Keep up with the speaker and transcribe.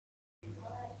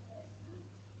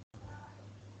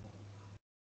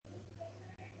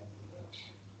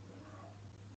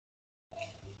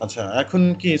আচ্ছা, এখন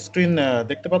কি স্ক্রিন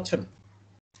দেখতে পাচ্ছেন?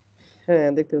 হ্যাঁ,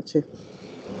 দেখতে পাচ্ছি।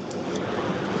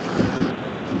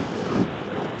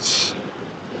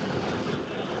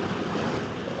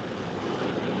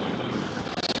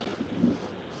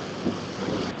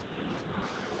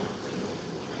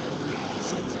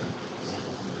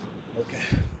 ওকে।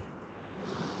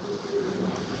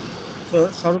 তো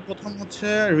সর্বপ্রথম হচ্ছে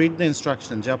রিড দ্য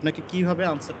ইনস্ট্রাকশন, যে আপনাকে কিভাবে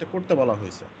আনসারটা করতে বলা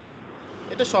হয়েছে।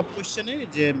 এটা সব কোশ্চেনে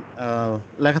যে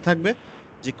লেখা থাকবে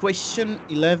যে question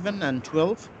 11 and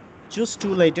 12 choose to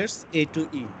letters A to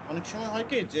E। অনেক সময় হয়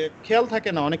কি যে খেয়াল থাকে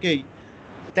না অনেকেই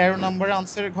 13 নম্বরের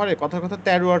আনসারের ঘরে কথা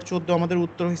 13 আর 14 আমাদের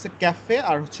উত্তর হয়েছে ক্যাফে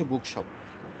আর হচ্ছে বুক শপ।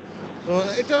 তো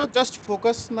এটা জাস্ট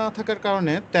ফোকাস না থাকার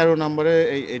কারণে 13 নম্বরে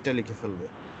এটা লিখে ফেলবে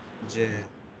যে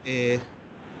এ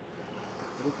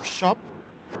বুক শপ,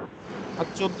 আর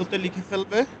 14তে লিখে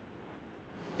ফেলবে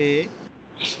এ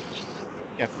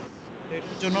ক্যাফে।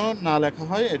 এটার জন্য না লেখা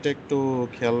হয়, এটা একটু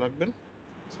খেয়াল রাখবেন।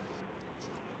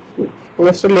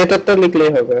 লেটারটা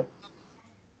লিখলেই হবে।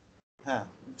 হ্যাঁ,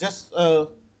 জাস্ট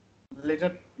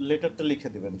লেটারটা লিখে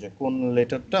দিবেন যে কোন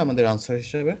লেটারটা আমাদের আনসার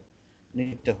হিসেবে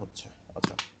নিতে হচ্ছে।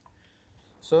 আচ্ছা,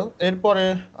 সো এরপরে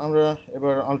আমরা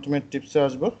এবার আলটিমেট টিপসে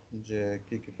আসবো যে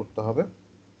কি কি করতে হবে।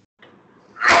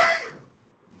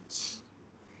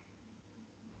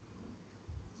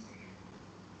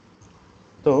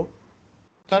 তো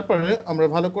তারপরে আমরা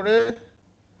ভালো করে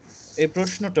এই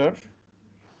প্রশ্নটার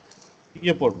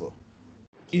ইয়ে পড়বো।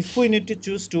 If we need to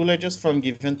choose two letters from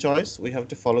given choice, we have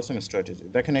to follow some strategy.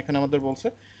 দেখেন এখানে আমাদের বলছে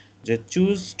যে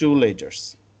choose two letters,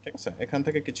 ঠিক আছে? এখান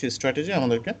থেকে কিছু স্ট্র্যাটেজি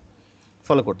আমাদেরকে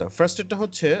ফলো করতে হবে। ফার্স্ট এটা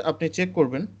হচ্ছে আপনি চেক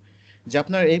করবেন যে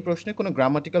আপনার এই প্রশ্নে কোনো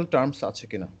গ্রামাটিক্যাল টার্মস আছে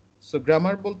কিনা। সো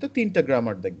গ্রামার বলতে 3টা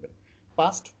গ্রামার দেখবেন,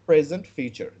 পাস্ট, প্রেজেন্ট,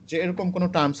 ফিউচার, যে এরকম কোনো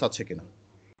টার্মস আছে কিনা।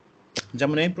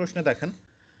 যেমন এই প্রশ্নে দেখেন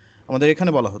আমাদের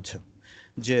এখানে বলা হচ্ছে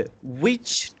যে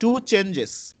which two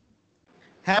changes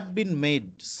have been made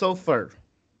so far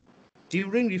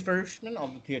during refurbishment of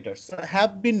the theater. So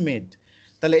have been made,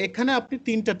 তাহলে এখানে আপনি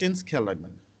 3টা টেন্স খেয়াল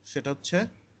রাখবেন, সেটা হচ্ছে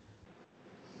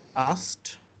past,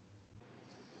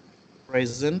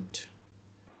 present,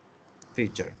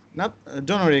 future। না,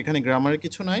 ডোন্ট ওয়ারি, এখানে গ্রামারের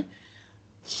কিছু নাই।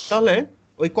 তাহলে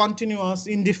ওই কন্টিনিউয়াস,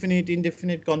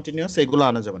 ইনডেফিনিট কন্টিনিউয়াস এগুলো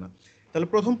আনা যাবে না। তাহলে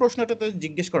প্রথম প্রশ্নটাতে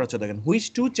জিজ্ঞেস করা হচ্ছে, দেখেন which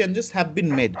two changes have been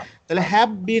made. তাহলে হ্যাভ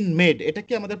বিন মেড এটা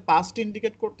কি আমাদের পাস্ট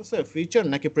ইন্ডিকেট করতেছে, ফিউচার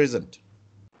নাকি প্রেজেন্ট?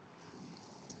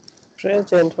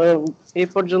 প্রেজেন্ট, মানে এই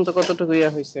পর্যন্ত কতটুকু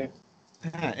ইয়া হয়েছে।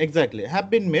 হ্যাঁ, এক্স্যাক্টলি, হ্যাভ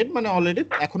বিন মেড মানে অলরেডি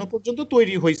এখনো পর্যন্ত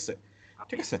তৈরি হয়েছে,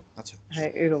 ঠিক আছে? আচ্ছা,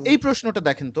 হ্যাঁ, এরকম। এই প্রশ্নটা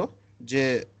দেখেন তো যে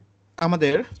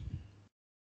আমাদের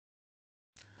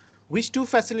which two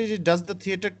facilities does the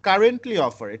theater currently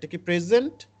offer, এটা কি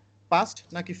প্রেজেন্ট, পাস্ট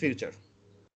নাকি ফিউচার?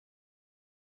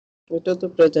 এটা তো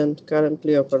প্রেজেন্ট,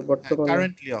 কারেন্টলি অফার, বর্তমানে।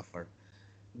 Currently offer.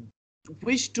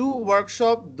 which two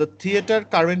workshop the theater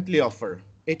currently offer,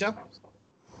 এটা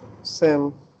সেম।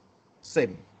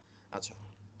 সেম। আচ্ছা,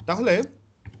 তাহলে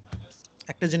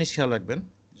একটা জিনিস খেয়াল রাখবেন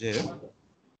যে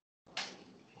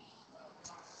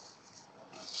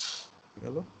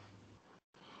গেল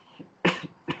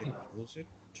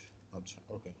আচ্ছা,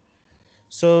 ওকে।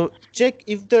 So check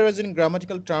if there is any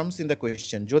grammatical terms in the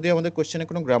question, যদি আমাদের কোয়েশ্চেনে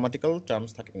কোনো গ্রামাটিক্যাল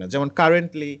টার্মস থাকে কিনা, যেমন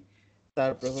কারেন্টলি,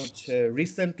 তারপর হচ্ছে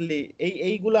রিসেন্টলি,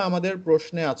 এইগুলো আমাদের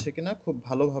প্রশ্নে আছে কিনা খুব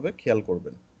ভালোভাবে খেয়াল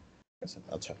করবেন।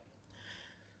 আচ্ছা,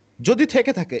 যদি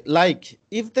থেকে থাকে like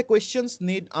if the questions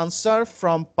need answer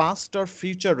from past or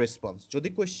future response, যদি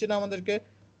কোয়েশ্চেন আমাদেরকে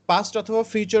পাস্ট অথবা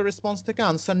ফিউচার রেসপন্স থেকে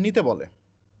আনসার নিতে বলে,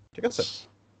 ঠিক আছে,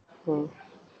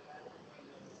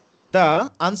 the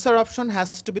answer option has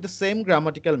to B the same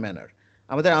grammatical manner,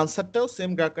 আমাদের আনসারটাও সেম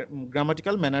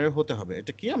গ্রামাটিক্যাল ম্যানারে হতে হবে।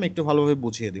 এটা কি আমি একটু ভালোভাবে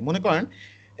বুঝিয়ে দিই। মনে করেন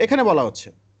এখানে বলা হচ্ছে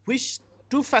which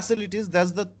two facilities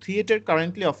that's the theatre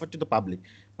currently offer to the public,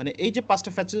 মানে এই যে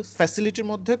 5টা ফ্যাসিলিটির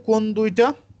মধ্যে কোন 2টা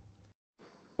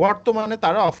বর্তমানে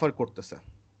তারা অফার করতেছে।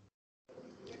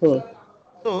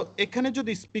 তো এখানে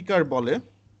যদি স্পিকার বলে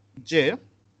যে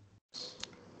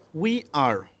we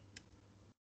are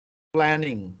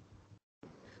planning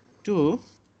to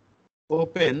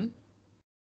open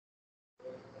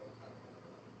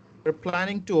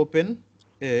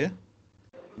A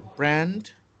brand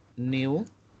new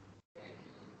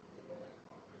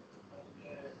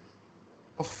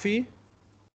coffee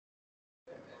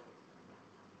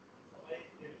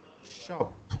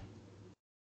shop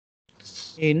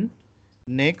in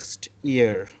next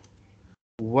year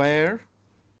where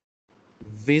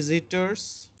visitors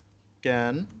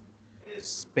can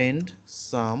spend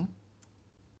some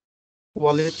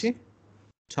quality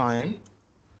time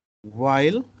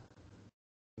while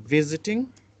visiting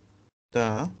the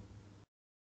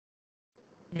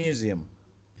museum.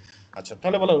 আচ্ছা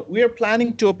তাহলে বলো we are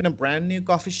planning to open a brand new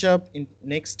coffee shop in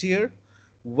next year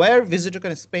where visitor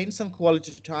can spend some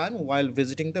quality time while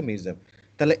visiting the museum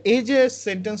তাহলে এই যে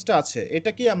সেন্টেন্সটা আছে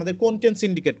এটা কি আমাদের কোন টেন্স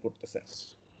ইন্ডিকেট করতেছে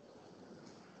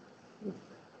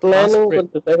পাস্ট প্ল্যানিং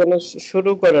করতেছে, এখনো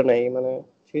শুরু করে নাই, মানে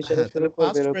ফিউচারে হ্যাঁ শুরু তাহলে করবে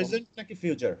পাস্ট এরকম। প্রেজেন্ট নাকি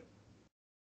ফিউচার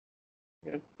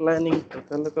প্ল্যানিং তো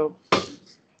তাহলে তো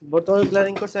বর্তমানে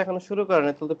প্ল্যানিং করছে, এখনো শুরু করে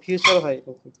নাই, তাহলে তো ফিউচার হয়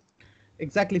নাকি?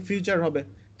 এক্স্যাক্টলি ফিউচার হবে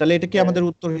তাহলে এটা কি হ্যাঁ। আমাদের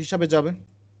উত্তর হিসাবে যাবে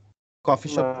কফি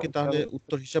না, শপ কি তাহলে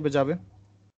উত্তর হিসাবে যাবে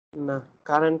না,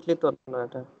 কারেন্টলি তো না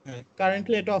এটা। হ্যাঁ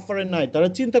কারেন্টলি এটা অফারে নাই তারা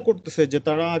চিন্তা করতেছে যে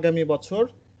তারা আগামী বছর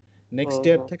নেক্সট হুম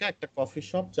ইয়ার হুম থেকে একটা কফি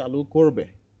শপ চালু করবে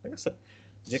ঠিক আছে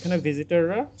যেখানে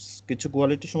ভিজিটররা কিছু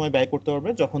কোয়ালিটি সময় ব্যয় করতে পারবে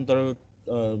যখন তারা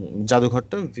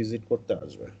জাদুঘরটা ভিজিট করতে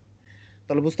আসবে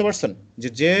তাহলে বুঝতে পারছেন যে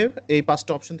যে এই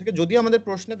পাঁচটা অপশন থেকে যদি আমাদের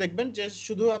প্রশ্নে দেখবেন যে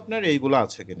শুধু আপনার এইগুলো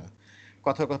আছে কিনা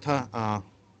কথা কথা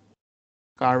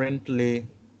কারেন্টলি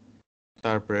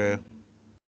তারপরে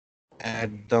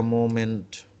at the moment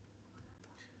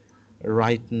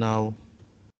right now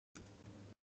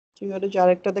ঠিক আছে, যে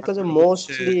আরেকটা দেখো যে তারপরে হচ্ছে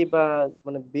মোস্টলি বা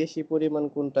মানে বেশি পরিমাণ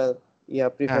কোনটা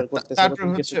প্রিফার হ্যাঁ করতেছে, তারপরে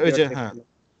এরকম কিছু হচ্ছে ওই কিওয়ার্ড যে হ্যাঁ দেখছিল।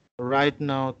 রাইট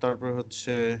নাও তারপর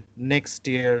হচ্ছে নেক্সট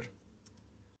ইয়ার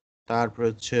তারপর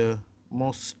হচ্ছে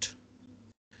মোস্ট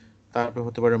তারপর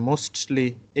হতে পারে মোস্টলি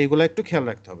এইগুলো একটু খেয়াল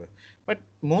রাখতে হবে বাট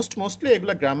মোস্টলি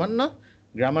এগুলো গ্রামার না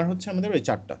গ্রামার হচ্ছে আমাদের ওই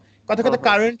চারটা কথা হুম কথা হুম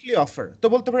কারেন্টলি অফার তো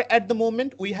বলতে পারে at the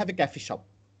moment we have a cafe shop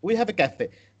we have a cafe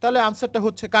তাহলে আনসারটা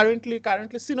হচ্ছে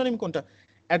কারেন্টলি সিনোনিম কোনটা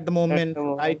অ্যাট দ্য মোমেন্ট একটা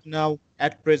right moment. Now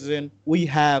at present we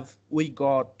have we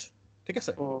got ঠিক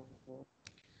আছে হুম হুম।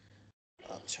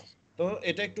 আচ্ছা তো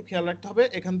এটা একটু খেয়াল রাখতে হবে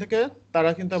এখান থেকে তারা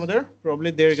কিন্তু আমাদের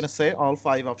probably they R gonna say all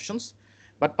five options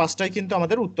but পাঁচটাই কিন্তু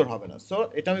আমাদের উত্তর হবে না সো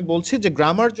এটা আমি বলছি যে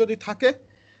গ্রামার যদি থাকে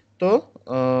তো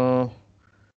আহ,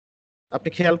 আপনি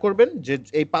খেয়াল করবেন যে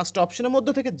এই পাঁচটা অপশনের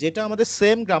মধ্যে থেকে যেটা আমাদের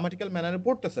সেম গ্রামাটিক্যাল ম্যানারে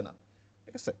পড়তেছে না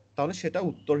ঠিক আছে তাহলে সেটা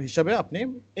উত্তর হিসাবে আপনি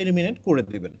এলিমিনেট করে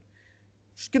দিবেন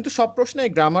কিন্তু সব প্রশ্নে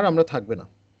এই গ্রামার আমরা থাকবে না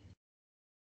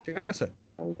ঠিক আছে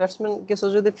দ্যাটস মিন কিছু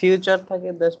যদি ফিউচার থাকে,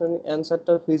 দ্যাটস মিন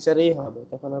অ্যানসারটা ফিউচারেই হবে,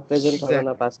 তখন আর প্রেজেন্ট হবে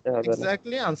না, এক্স্যাক্টলি পাস্টে হবে না।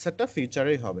 এক্স্যাক্টলি আনসারটা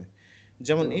ফিউচারেই হবে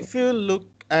যেমন হুম। If you look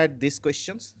at this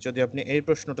questions যদি আপনি এই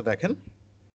প্রশ্নটা দেখেন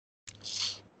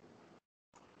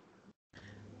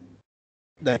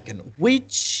দেখেন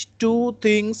which two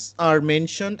things are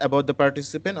mentioned about the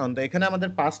participant on the এখানে আমাদের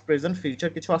past present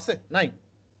future কিছু আছে নাই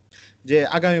যে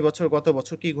আগামী বছর গত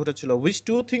বছর কি ঘটেছিল which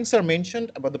two things are mentioned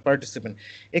about the participant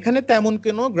এখানে তেমন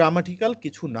কোনো গ্রামাটিক্যাল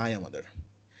কিছু নাই আমাদের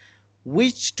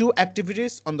which two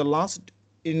activities on the last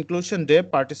inclusion day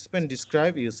participant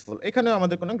describe useful এখানে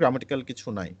আমাদের কোনো গ্রামাটিক্যাল কিছু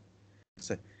নাই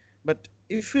but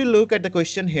if we look at the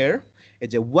question here এই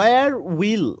যে where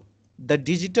will the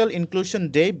digital inclusion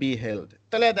day be held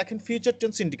তাহলে দেখেন ফিউচার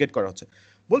টেন্স ইন্ডিকেট করা হচ্ছে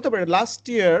বলতে পারে লাস্ট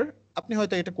ইয়ার আপনি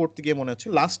হয়তো এটা করতে গিয়ে মনে হচ্ছে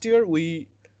last year we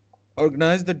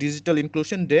organized the digital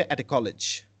inclusion day at a college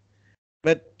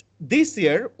but this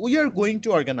year we are going to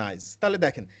organize তাহলে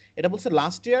দেখেন এটা বলছে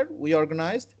last year we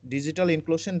organised digital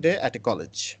inclusion day at a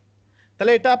college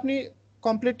তাহলে এটা আপনি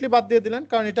কমপ্লিটলি বাদ দিয়ে দিলেন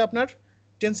কারণ এটা আপনার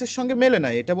টেন্সের সঙ্গে মেলে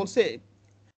নাই এটা বলছে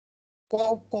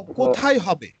কোথায়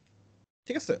হবে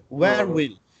ঠিক আছে ওয়্যার হুম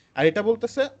উইল আর এটা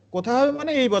বলতেছে কোথায় হবে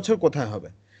মানে এই বছর কোথায় হবে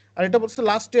আর এটা বলছে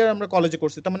লাস্ট ইয়ার আমরা কলেজে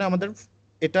করছি তার মানে আমাদের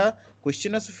এটা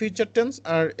কোয়েশ্চেন আছে ফিউচার টেন্স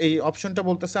আর এই অপশনটা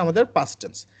বলতেছে আমাদের পাস্ট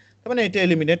টেন্স তার মানে এটা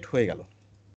এলিমিনেট হয়ে গেল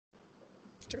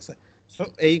ঠিক আছে সো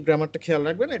এই গ্রামারটা খেয়াল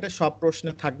রাখবেন এটা সব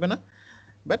প্রশ্নে থাকবে না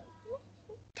বাট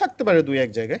থাকতে পারে দুই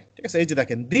এক জায়গায় ঠিক আছে এই যে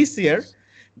দেখেন this year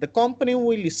the company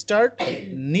will start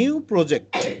new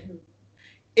project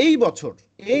এই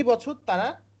বছর তারা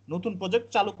নতুন প্রজেক্ট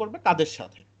চালু করবে কাদের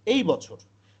সাথে এই বছর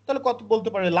তাহলে কত বলতে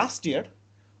পারে last year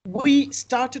we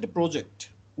started project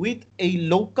with এই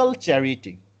লোকাল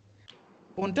চ্যারিটি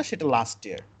কোনটা সেটা লাস্ট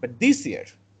ইয়ার বাট দিস ইয়ার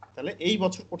তাহলে এই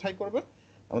বছর কোথায় করবে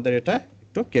আমাদের এটা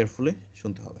একটু কেয়ারফুলি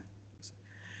শুনতে হবে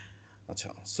আচ্ছা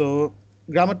সো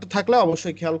গ্রামারটা থাকলে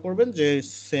অবশ্যই খেয়াল করবেন যে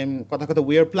সেম কথা কথা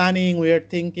we are planning we are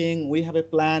thinking we have a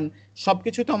plan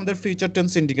সবকিছু তো আমাদের ফিউচার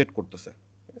টেন্স ইন্ডিকেট করতেছে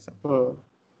ঠিক আছে হুম।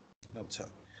 আচ্ছা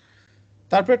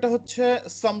তারপর এটা হচ্ছে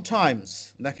সামটাইমস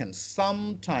দেখেন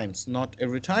sometimes not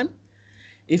every time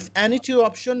if any two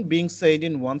option being said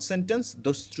in one sentence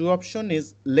those two option is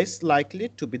less likely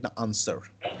to be the answer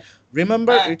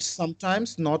remember it's sometimes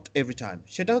not every time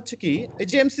সেটা হচ্ছে কি এই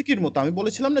যে এমসিকিউর মতো আমি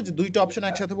বলেছিলাম না যে দুইটা অপশন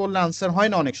একসাথে বললে আনসার হয়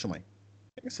না অনেক সময়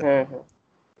ঠিক আছে হ্যাঁ হ্যাঁ।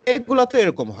 এগুলাতে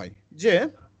এরকম হয় যে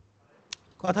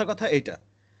কথা কথা এটা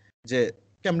যে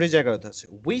ক্যামব্রিজ 11 আছে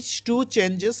which two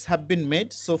changes have been made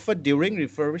so far during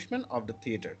refurbishment of the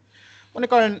theater মনে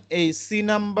করেন এই সি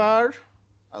নাম্বার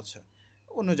আচ্ছা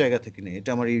অন্য জায়গা থেকে নেই, এটা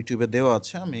আমার ইউটিউবে দেওয়া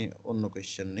আছে, আমি অন্য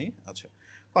কোয়েশ্চেন নেই। আচ্ছা,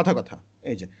 কথা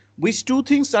এই যে which two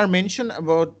things are mentioned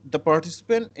about the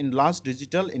participant in last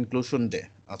digital inclusion day?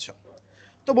 আচ্ছা,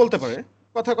 তো বলতে পারে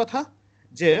কথা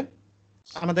যে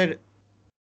আমাদের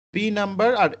বি নাম্বার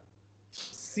আর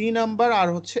সি নাম্বার আর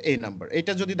হচ্ছে এ নাম্বার,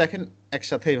 এটা যদি দেখেন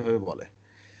একসাথে এইভাবে বলে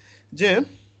যে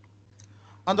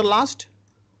on the last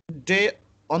day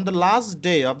on the last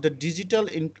day of the digital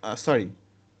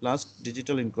last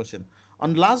digital inclusion, on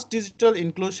last digital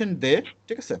inclusion day,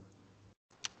 ঠিক আছে,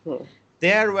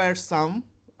 there were some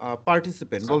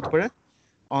participant বলতে পারে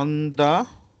on the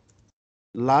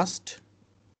last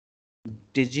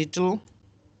digital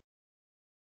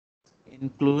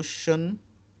inclusion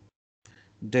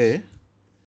day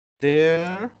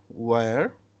there were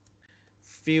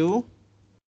few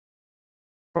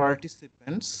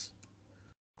participants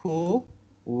who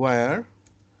were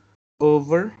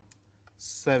over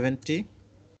 70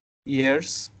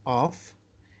 years of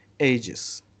ages,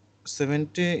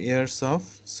 70 years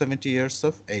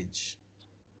of age,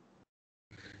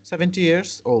 70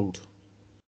 years old.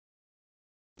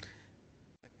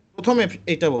 প্রথমে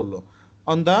এটা বললো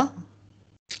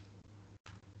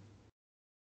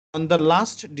on the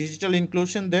last digital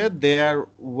inclusion day there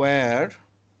were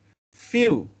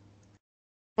few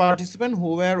participants who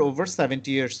were over 70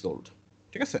 years old,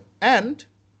 ঠিক আছে, and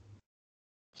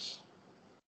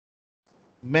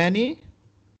many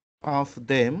of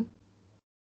them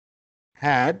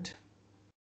had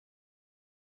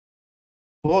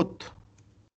both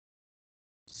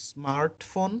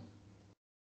smartphone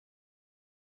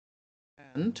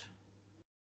and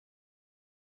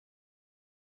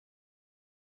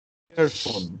feature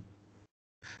phone.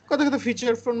 কথা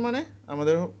feature phone মানে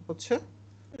আমাদের হচ্ছে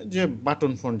যে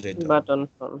বাটন ফোন, যেটা বাটন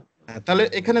ফোন। হ্যাঁ, তাহলে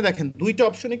এখানে দেখেন দুইটা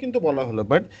অপশনই কিন্তু বলা হলো,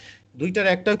 বাট দুইটার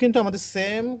একটাও কিন্তু আমাদের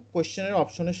সেম কোশ্চেনের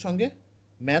অপশনের সঙ্গে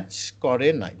ম্যাচ করে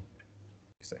নাই।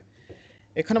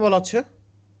 এখানে বলা হচ্ছে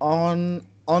on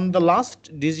on the last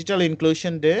digital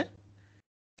inclusion day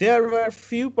there were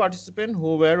few participants who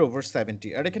were over 70,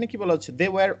 আর এখানে কি বলা হচ্ছে they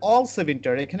were all 70,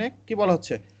 আর এখানে কি বলা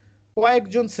হচ্ছে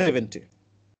কয়েকজন 70,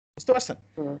 বুঝতে পারছেন?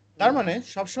 তার মানে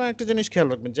সবসময় একটা জিনিস খেয়াল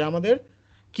রাখবেন যে আমাদের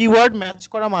কিওয়ার্ড ম্যাচ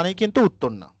করা মানেই কিন্তু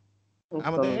উত্তর না,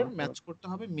 আমাদের ম্যাচ করতে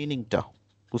হবে মিনিংটা।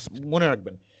 মনে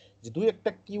রাখবেন যে দুই একটা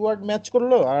কিওয়ার্ড ম্যাচ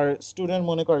করলো আর স্টুডেন্ট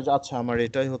মনে করে যে আচ্ছা আমার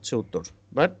এটাই হচ্ছে উত্তর,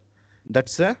 but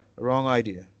that's a wrong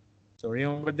idea. So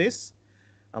remember this,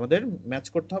 আমাদের ম্যাচ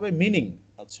করতে হবে মিনিং।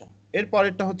 আচ্ছা, এর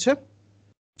পরেরটা হচ্ছে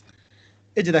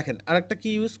এই যে দেখেন আরেকটা কি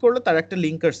ইউজ করলো, তার একটা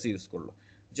লিঙ্কার্স ইউজ করলো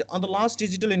যে on the last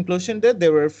digital inclusion day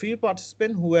there were few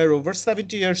participants who were over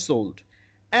 70 years old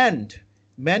and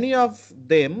many of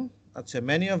them, আচ্ছা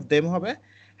many of them হবে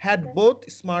had both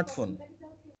smartphone,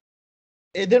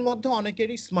 এদের মধ্যে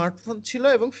অনেকেরই স্মার্টফোন ছিল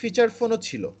এবং ফিচার ফোনও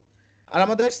ছিল। আর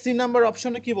আমাদের সি নাম্বার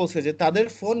অপশনে কি বলছে যে তাদের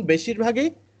ফোন বেশিরভাগই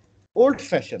ওল্ড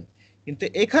ফ্যাশন, কিন্তু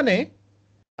এখানে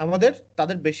আমাদের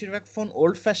তাদের বেশিরভাগ ফোন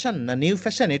ওল্ড ফ্যাশন না নিউ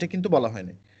ফ্যাশন এটা কিন্তু বলা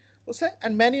হয়নি, বুঝছে,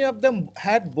 and many of them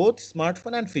had both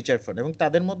smartphone and feature phone, এবং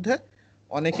তাদের মধ্যে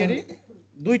অনেকেরই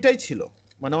দুইটাই ছিল,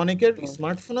 মানে অনেকের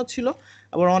স্মার্টফোনও ছিল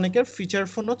আবার অনেকের ফিচার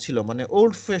ফোনও ছিল, মানে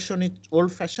ওল্ড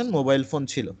ফ্যাশন মোবাইল ফোন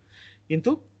ছিল,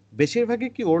 কিন্তু বেশিরভাগই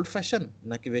কি ওল্ড ফ্যাশন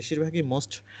নাকি বেশিরভাগই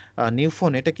মোস্ট নিউ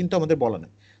ফোন এটা কিন্তু আমাদের বলা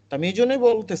নেই। তো আমি এই জন্যই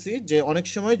বলতেছি যে অনেক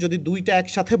সময় যদি দুইটা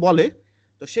একসাথে বলে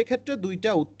তো সেক্ষেত্রে দুইটা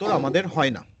উত্তর আমাদের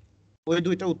হয় না, ওই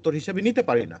দুইটা উত্তর হিসেবে নিতে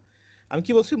পারি না। আমি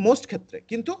কি বলছি মোস্ট ক্ষেত্রে,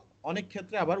 কিন্তু অনেক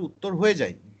ক্ষেত্রে আবার উত্তর হয়ে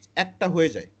যায়, একটা হয়ে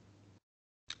যায়,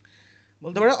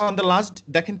 বলতে পারে অন দ্য লাস্ট।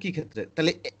 দেখেন কি ক্ষেত্রে,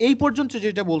 তাহলে এই পর্যন্ত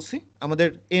যেটা বলছি আমাদের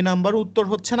এ নাম্বারও উত্তর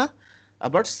হচ্ছে না,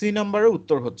 আবার সি নাম্বারের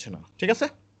উত্তর হচ্ছে না, ঠিক আছে।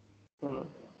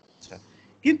 আচ্ছা,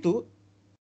 কিন্তু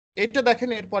এটা দেখেন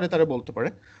এরপরে তারা বলতে পারে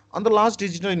on the last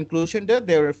digital inclusion day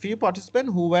there were few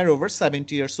participants who were over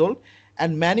 70 years old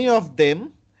and many of them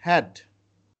had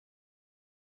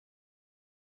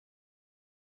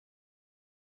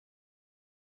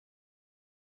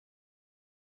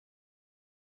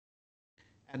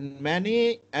and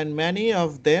many of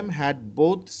them had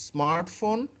both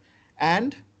smartphone and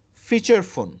feature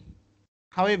phone.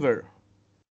 However,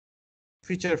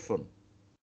 feature phone,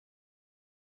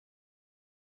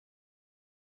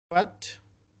 but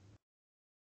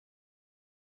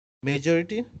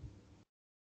majority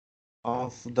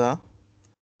of the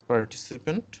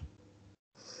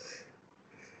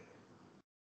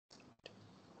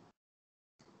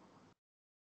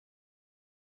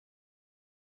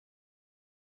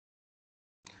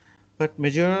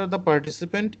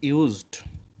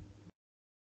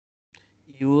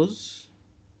use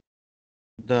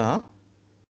the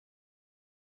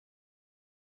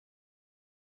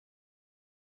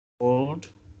old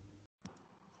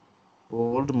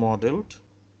modeled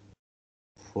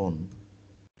phone.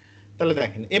 তাহলে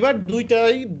দেখেন এবার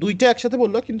দুইটা একসাথে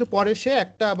বললো, কিন্তু পরে সে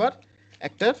আবার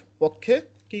একটার পক্ষে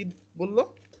কি বললো,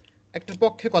 একটার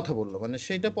পক্ষে কথা বললো, মানে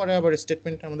সেইটা পরে আবার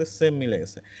স্টেটমেন্ট আমাদের সেম মিলে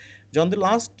গেছে। John the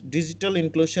last digital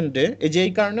inclusion day, এই যে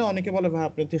এই কারণে অনেকে বলে ভাই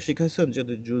আপনি তো শিখাইছেন যে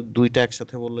দুইটা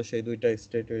একসাথে বললে সেই দুইটা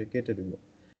স্টেট কেটে দিব,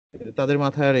 তাদের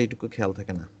মাথায় আর এইটুকু খেয়াল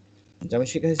থাকে না যে আমি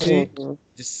শিখাইছি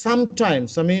যে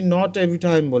সামটাইমস, আমি নট এভরি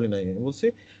টাইম বলি নাই, বলছি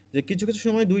যে কিছু কিছু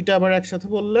সময় দুইটা আবার একসাথে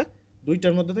বললে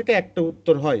দুইটার মধ্যে থেকে একটা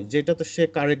উত্তর হয় যেটা তো সে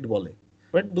কারেক্ট বলে,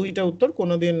 বাট দুইটা উত্তর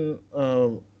কোনোদিন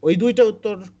ওই দুইটা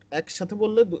উত্তর একসাথে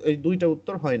বললে এই দুইটা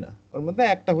উত্তর হয় না, ওর মধ্যে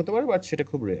একটা হতে পারে বাট সেটা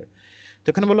খুব রেয়ার। তো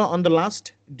এখানে বলো on the last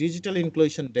digital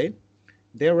inclusion day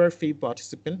there were few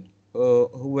participants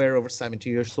who were over 70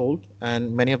 years old, and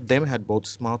many of them had both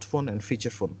smartphone and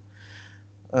feature phone.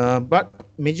 But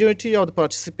majority of the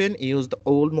participants used the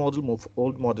old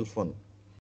model phone.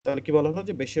 তাহলে কি বলা হলো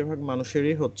যে বেশিরভাগ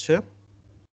মানুষেরই হচ্ছে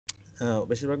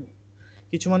বেশিরভাগ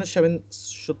কিছু মানুষ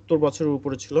 70 বছরের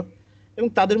উপরে ছিল, এবং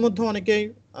তাদের মধ্যে অনেকেই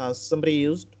somebody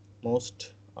used most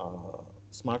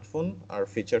স্মার্টফোন আর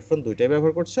ফিচার ফোন দুইটাই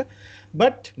ব্যবহার করছে,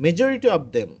 but majority of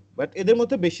them, but এদের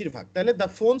মধ্যে বেশিরভাগ, তাহলে দ্য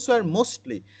ফোনস আর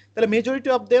মোস্টলি, তাহলে majority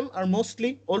of them are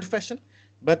mostly old fashion,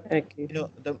 but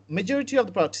the majority of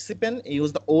the participant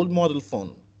use the old model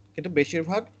phone, কিন্তু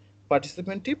বেশিরভাগ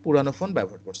পার্টিসিপেন্টই পুরানো ফোন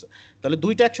ব্যবহার করছে। তাহলে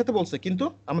দুইটা একসাথে বলছে, কিন্তু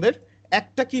আমাদের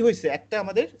একটা কি হয়েছে, একটা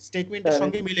আমাদের স্টেটমেন্টের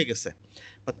সঙ্গে মিলে গেছে,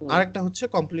 আর একটা হচ্ছে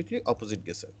কমপ্লিটলি অপোজিট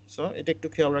গেছে। সো এটা একটু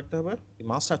খেয়াল রাখতে হবে। You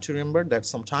must have to remember that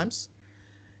sometimes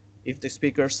if the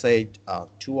speaker said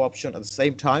two options at the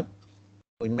same time,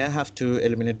 we may have to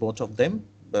eliminate both of them,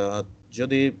 but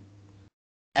যদি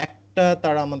একটা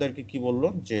তারা আমাদেরকে কি বললো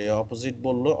যে অপোজিট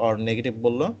বললো or নেগেটিভ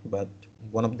বললো, but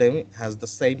one of them has the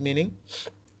same meaning,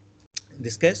 in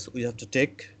this case we have to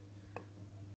take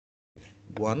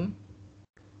one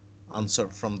answer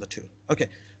from the two. Okay,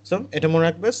 so এটা মনে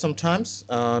রাখবে, sometimes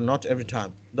not every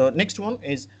time. The next one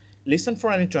is listen for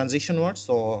any transition words.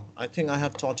 So I think I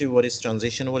have taught you what is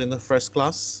transition word in the first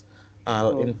class,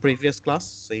 in previous class.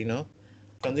 So you know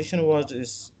transition word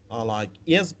is like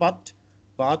yes,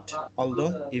 but,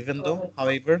 although, even though,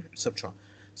 however, etc.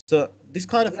 So this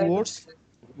kind of words,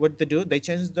 what they do, they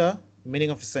change the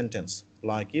meaning of a sentence.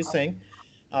 Like you saying,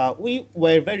 we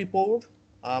were very poor.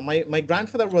 My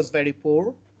grandfather was very poor,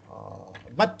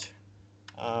 but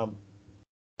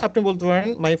আপনি বলতে পারেন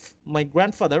my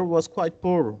grandfather was quite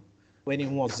poor when he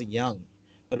was young,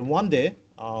 but one day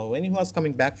when he was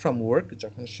coming back from work,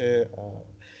 যখন সে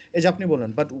এই যে আপনি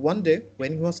বললেন, but one day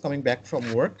when he was coming back from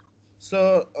work, so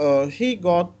he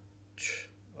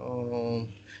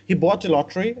bought a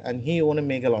lottery and he won a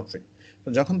mega lottery. তো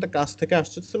যখন তার কাছ থেকে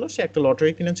আসছিল সে একটা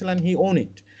লটারি কিনেছিল and he owned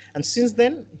it, and since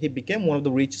then he became one of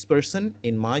the richest person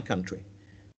in my country.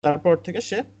 তারপর থেকে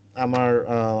সে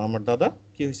আমার দাদা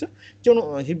কি হয়েছে,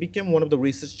 he became one of the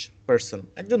richest person,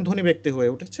 একজন ধনী ব্যক্তি হয়ে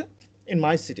উঠেছে in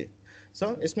my city. So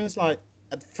it means like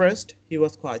at first he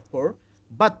was quite poor,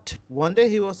 but one day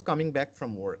he was coming back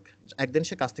from work, একদিন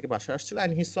সে কাজ থেকে বাসায় আসছিল,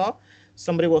 and he saw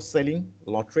somebody was selling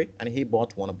lottery and he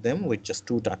bought one of them with just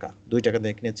 2 টাকা, 2 টাকা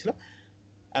দিয়ে কিনেছিল,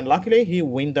 and luckily he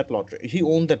owned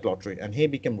that lottery and he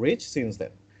became rich since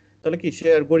then. তাহলে কি সে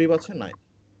আর গরিব আছে নাই?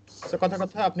 So কথা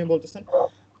আপনি বলতেছেন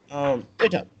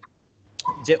এটা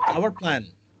যে our plan,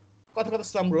 কথা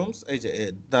some rooms এই যে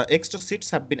the extra seats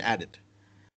have been added,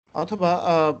 অথবা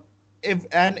if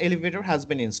an elevator has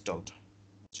been installed.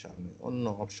 আচ্ছা আমি অন্য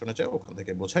অপশনে যাই, ওখান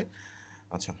থেকে বোঝাই।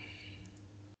 আচ্ছা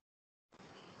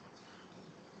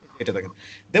এটা দেখেন,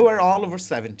 they were all over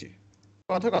 70,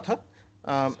 কথা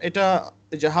এটা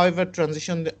যে however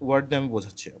transition word দিয়ে আমি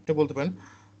বোঝাচ্ছি, আপনি বলতে পারেন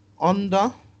on the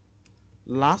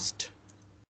last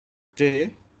day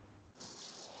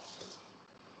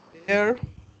there.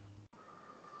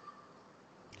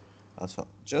 আচ্ছা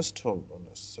just hold on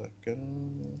a second.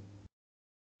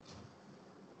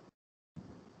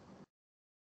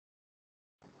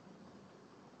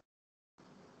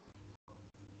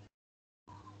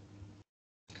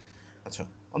 আচ্ছা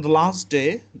on the last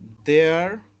day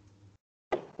there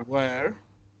were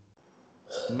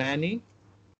many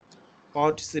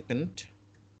participants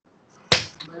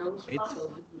with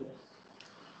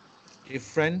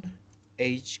different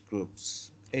age groups.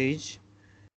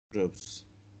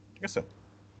 ঠিক আছে?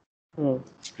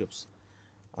 Age groups.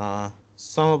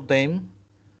 Some of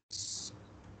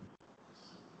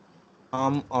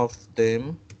them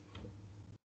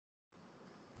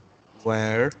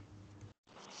were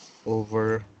over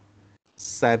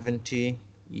 70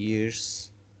 years.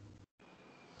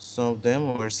 Some of them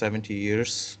were 70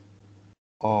 years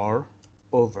or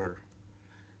over.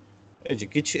 এই যে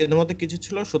কিছু এর মধ্যে কিছু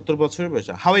ছিল 70 বছরের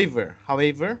বেশি.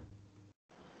 However,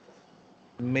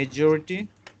 majority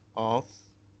of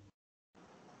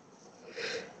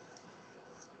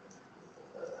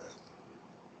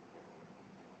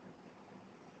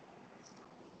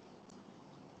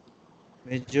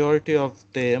majority of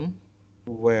them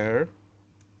were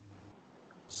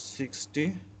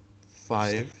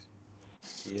 65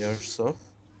 years of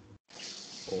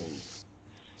old.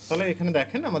 তাহলে এখানে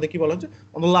দেখেন আমাদের কি বলা হচ্ছে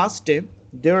on the last day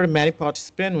there were many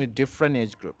participants with different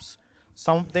age groups.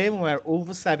 Some of them were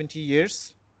over 70 years.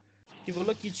 কি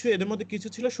বললো কিছু এদের মধ্যে কিছু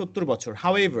ছিল 70 বছর.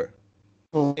 However,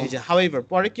 এই যে however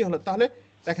পরে কি হলো তাহলে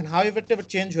দেখেন however টা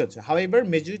চেঞ্জ হয়েছে. However,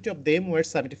 majority of them were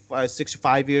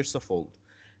 65 years of old.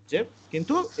 যে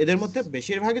কিন্তু এদের মধ্যে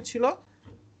বেশিরভাগই ছিল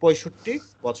 65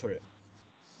 বছরের.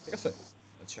 ঠিক আছে?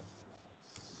 আচ্ছা.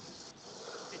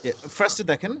 ফার্স্টে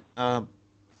দেখেন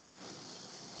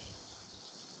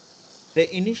they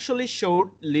initially showed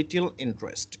little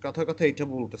interest. কথা কথা এটা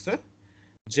বলতেছে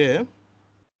যে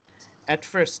at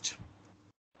first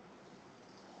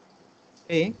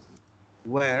they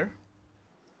were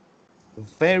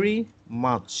very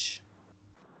much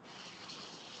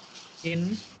keen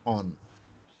on.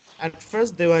 At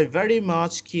first they were very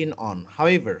much keen on.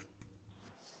 However,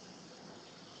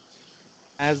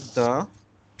 as the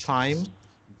time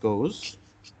goes,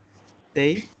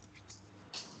 they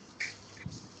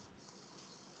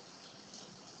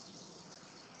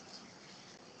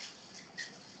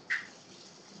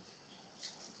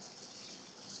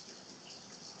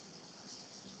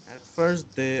at first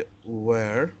they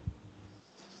were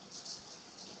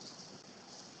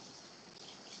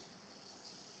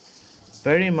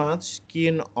very much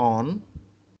keen on.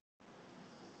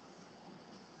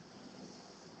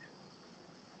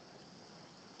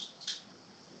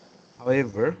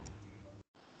 However,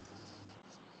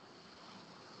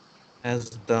 as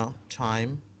the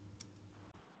time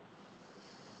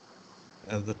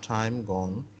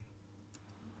gone,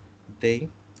 they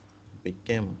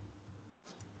became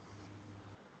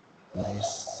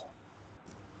nice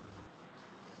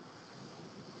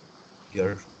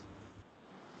here.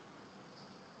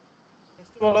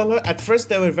 At first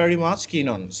they were very much keen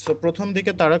on. So প্রথম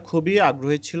দিকে তারা খুবই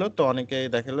আগ্রহী ছিল তো অনেকে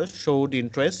দেখালো showed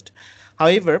interest.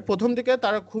 However, প্রথম দিকে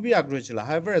তারা খুবই আগ্রহী ছিল.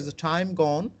 However, as the time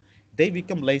gone, they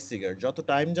become less eager. যত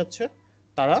টাইম যাচ্ছে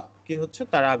তারা কি হচ্ছে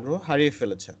তারা আগ্রহ হারিয়ে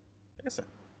ফেলেছে. ঠিক আছে?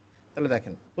 তাহলে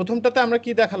দেখেন প্রথমটাতে আমরা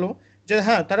কি দেখালো যে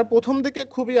হ্যাঁ তারা প্রথম দিকে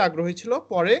খুবই আগ্রহী ছিল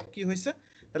পরে কি হয়েছে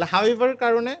তাহলে হাউএভার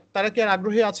কারণে তারা কি আর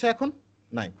আগ্রহী আছে এখন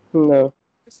নাই না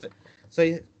ঠিক আছে সো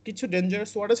কিছু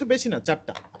ডেঞ্জারাস ওয়ার্ড আছে বেশি না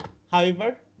চারটা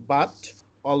however but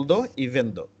although even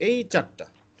though এই চারটা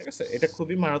ঠিক আছে এটা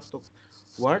খুবই মারাত্মক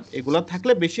ওয়ার্ড এগুলা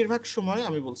থাকলে বেশিরভাগ সময়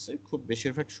আমি বলছি খুব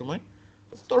বেশিরভাগ সময়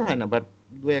উত্তর হয় না বাট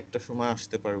দু একটা সময়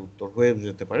আসতে পারে উত্তর হয়ে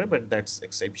যেতে পারে but that's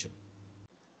exception.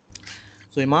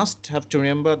 So you must have to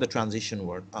remember the transition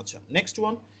word. Acha. Next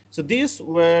one. So these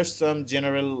were some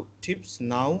general tips.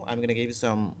 Now I'm going to give you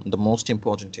the most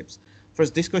important tips.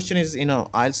 First, this question is,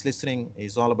 IELTS listening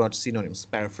is all about synonyms,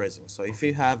 paraphrasing. So if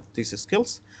you have these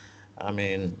skills, I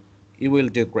mean, you will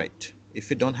do great. If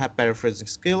you don't have paraphrasing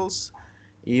skills,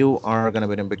 you are going to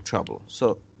be in big trouble. So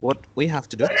what we have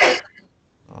to do,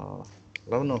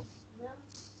 no.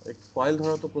 File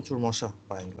ধরা তো প্রচুর মশা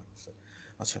পায় না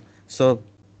আচ্ছা so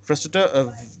first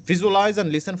visualize and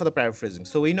listen for the paraphrasing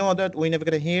so we know that we're never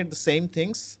going to hear the same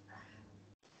things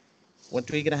what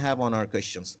we're going to have on our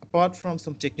questions apart from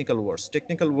some technical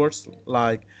words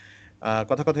like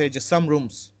কথা কথা এই যে some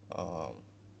rooms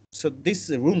so this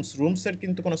rooms এর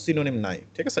কিন্তু কোনো synonym নাই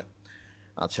ঠিক আছে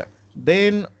আচ্ছা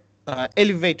then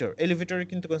elevator এর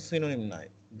কিন্তু কোনো synonym নাই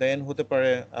then হতে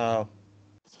পারে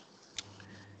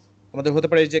আমাদের হতে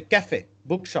পারে যে ক্যাফে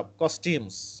বুকশপ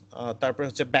কস্টিউমস তারপরে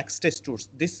হচ্ছে backstage tours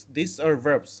this R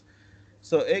verbs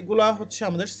so এগুলা হচ্ছে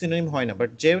আমাদের সিনোনিম হয় না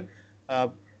বাট যে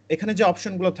এখানে যে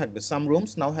অপশনগুলো থাকবে সাম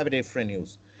rooms now have a different use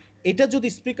এটা যদি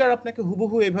স্পিকার আপনাকে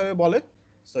হুবহু এইভাবে বলে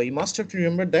so you must have to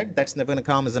remember that's never gonna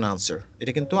come as an answer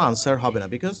এটা কিন্তু আনসার হবে না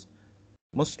because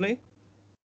mostly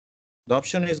the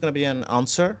option is going to be an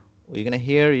answer we're going to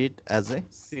hear it as a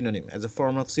synonym as a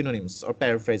form of synonyms or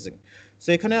paraphrasing so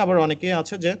এখানে আবার অনেকে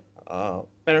আছে যে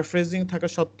paraphrasing থাকা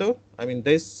সত্ত্বেও I mean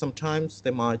they sometimes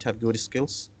they might have good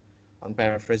skills on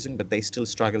paraphrasing but they still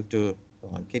struggle to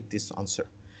get this answer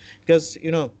because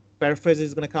paraphrasing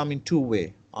is going to come in two way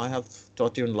I have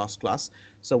taught you in last class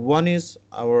so one is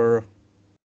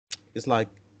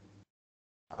like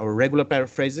our regular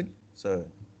paraphrasing so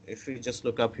if we just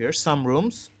look up here some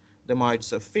rooms they might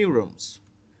say few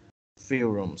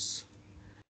rooms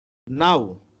now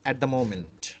at the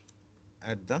moment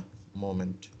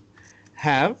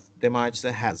have they might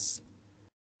say has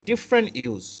different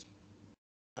use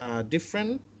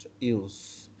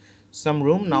Some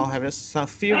room now have a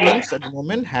few rooms at the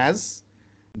moment has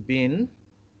been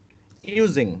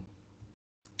using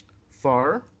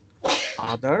for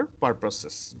other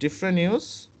purposes. Different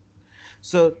use.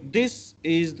 So this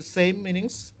is the same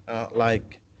meanings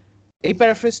like a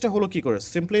paraphrase holo ki kore.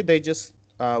 Simply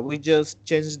we just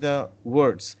change the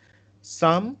words.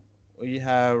 Some we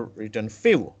have written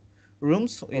few.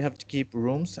 Rooms we have to keep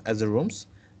rooms as a rooms.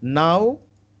 Now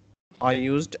I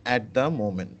used at the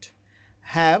moment.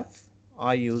 Have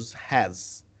I use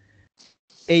has.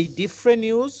 A different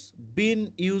use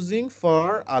been using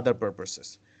for other purposes.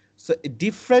 So a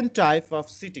different type of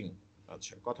sitting.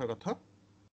 আচ্ছা কথা কথা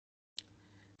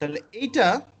তাহলে এইটা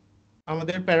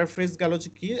আমাদের paraphrase গেল যে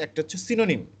কি একটা হচ্ছে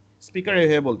সিনোনিম স্পিকার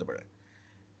এভাবে বলতে পারে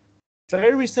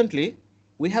very recently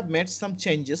we have made some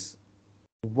changes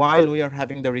while we are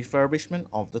having the refurbishment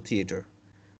of the theater.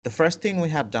 The first thing we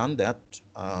have done that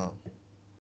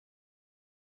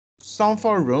some of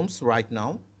our rooms right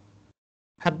now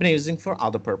have been using for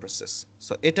other purposes.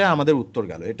 So এটা আমাদের উত্তর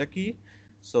গেল এটা কি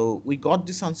so we got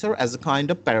this answer as a kind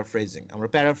of paraphrasing আমরা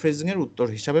paraphrasing এর উত্তর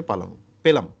হিসাবে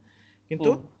পেলাম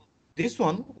কিন্তু this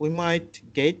one we might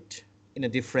get in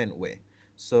a different way.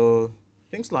 So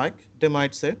things like they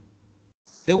might say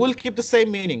they will keep the same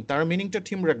meaning তার মিনিংটা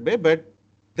ঠিক রাখবে but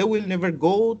they will never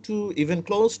go to even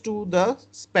close to the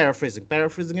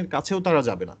paraphrasing এর কাছেও তারা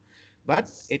যাবে না but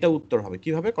এটা উত্তর হবে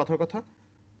কিভাবে কথার কথা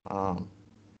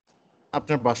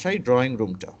আপনার বাসায় ড্রয়িং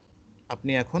রুমটা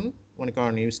আপনি এখন মনে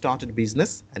করেন you started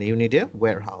business and you need a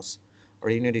warehouse or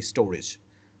you need a storage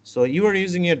so you are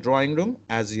using your drawing room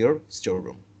as your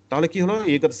storeroom তাহলে কি হলো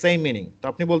you got the same meaning তো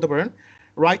আপনি বলতে পারেন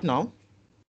right now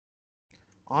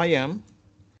I am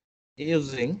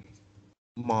using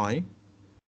my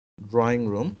drawing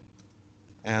room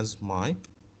as my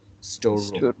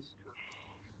storeroom.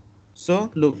 So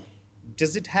look,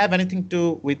 does it have anything to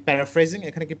with paraphrasing?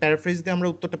 এখানে কি paraphrase দিয়ে আমরা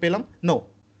উত্তরটা পেলাম? No.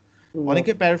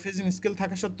 অনেকে প্যারাফ্রেজিং স্কিল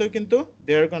থাকা সত্ত্বেও কিন্তু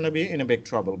they are going to be in a big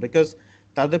trouble because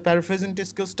তাদের প্যারাফ্রেজিং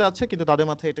স্কিলসটা আছে কিন্তু তাদের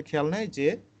মাথায় এটা খেয়াল নাই যে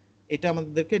এটা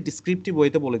আমাদেরকে ডেসক্রিপটিভ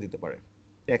ওয়েতে বলে দিতে পারে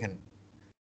দেখেন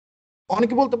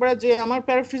অনেকে বলতে পারে যে আমার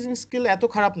প্যারাফ্রেজিং স্কিল এত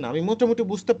খারাপ না আমি মোটামুটি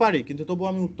বুঝতে পারি কিন্তু তবু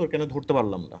আমি উত্তর কেন ধরতে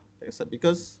পারলাম না ঠিক আছে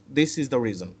because this is the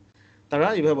reason তারা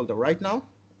এইভাবে বলতে রাইট নাও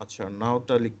আচ্ছা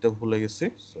নাওটা লিখতে ভুলে গেছি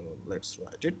সো লেটস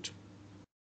রাইট ইট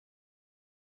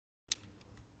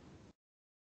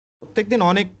প্রত্যেকদিন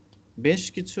অনেক বেশ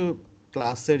কিছু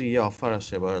ক্লাসের অফার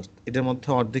আসে বা এদের মধ্যে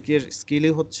অর্ধেকের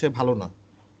স্কিলই হচ্ছে ভালো না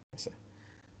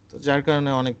তো যার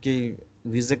কারণে অনেকেই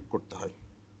রিজেক্ট করতে হয়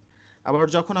আবার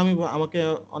যখন আমাকে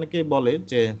অনেকেই বলে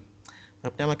যে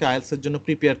আপনি আমাকে আইএলটিএস এর জন্য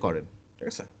প্রিপেয়ার করেন ঠিক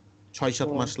আছে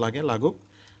 6-7 মাস লাগুক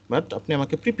বাট আপনি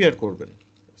আমাকে প্রিপেয়ার করবেন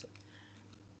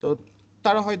তো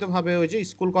তারা হয়তো ভাবে ওই যে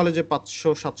স্কুল কলেজে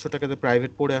 500-700 টাকাতে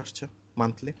প্রাইভেট পড়ে আসছে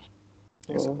মান্থলি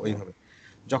ঠিক আছে ওইভাবে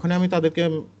যখন আমি তাদেরকে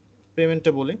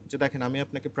পেমেন্টটা বলি যে দেখেন আমি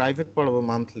আপনাকে প্রাইভেট পড়াবো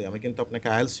মান্থলি আমি কিন্তু আপনাকে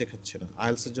আইএলটিএস শেখাচ্ছি না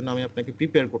আইএলটিএস এর জন্য আমি আপনাকে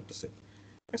প্রিপেয়ার করতেছি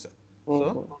ঠিক আছে তো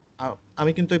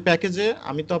আমি কিন্তু এই প্যাকেজে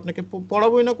আমি তো আপনাকে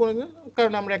পড়াবোই না কোনোদিন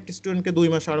কারণ আমরা একটা স্টুডেন্টকে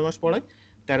 2 মাস 8 মাস পড়াই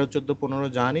 13 14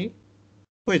 15 জানি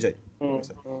হয়ে যায় ঠিক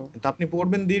আছে কিন্তু আপনি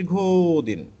পড়বেন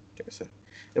দীর্ঘদিন ঠিক আছে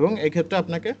এবং এই ক্ষেত্রে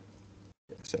আপনাকে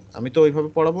ঠিক আছে আমি তো ওইভাবে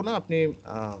পড়াবো না আপনি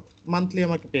মান্থলি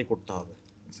আমাকে পে করতে হবে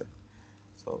ঠিক আছে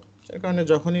সো যার কারণে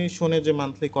যখনই শুনে যে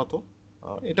মান্থলি কত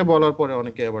এটা বলার পরে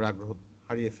অনেকে আবার আগ্রহ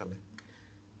হারিয়ে ফেলে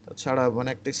তাছাড়া মানে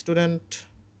একটা student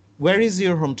where is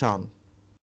your home town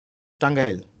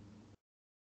Tangail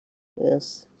yes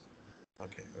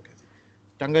okay ওকে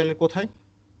টাঙ্গাইলের কোথায়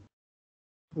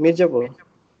মির্জাপুর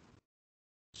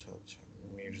আচ্ছা আচ্ছা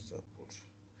মির্জাপুর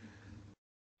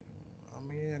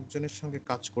আমি একজনের সঙ্গে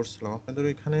কাজ করছিলাম আপনাদের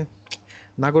ওইখানে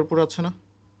নাগরপুর আছে না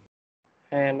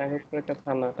হ্যাঁ নাগরপুর একটা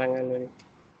থানা টাঙ্গাইলের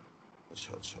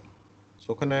আচ্ছা আচ্ছা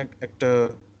ওখানে একটা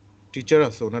টিচার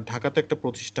আছে ওনার ঢাকাতে একটা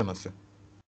প্রতিষ্ঠান আছে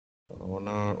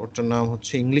ওটার নাম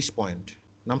হচ্ছে ইংলিশ পয়েন্ট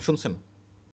নাম শুনছেন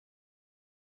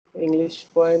ইংলিশ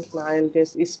পয়েন্ট না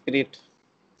আইএলটিএস স্পিরিট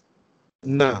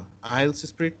না আইএলটিএস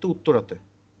স্পিরিট তো উত্তরাতে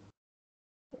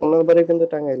ওনার বাড়ি কিন্তু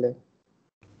টাঙ্গাইলে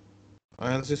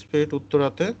আইএলটিএস স্পিরিট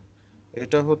উত্তরাতে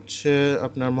এটা হচ্ছে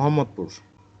আপনার মোহাম্মদপুর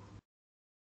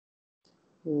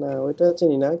না ওইটা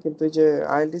চিনি না কিন্তু ওই যে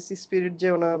আইএলটিএস স্পিরিট যে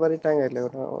ওনার বাড়ি টাঙ্গাইলে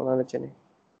ওনারে চিনি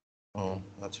ও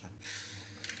আচ্ছা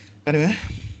এনিওয়ে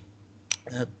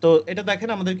তো এটা দেখেন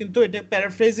আমাদের কিন্তু এটা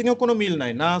প্যারাফ্রেজিং এও কোনো মিল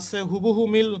নাই না আছে হুবহু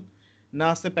মিল না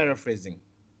আছে প্যারাফ্রেজিং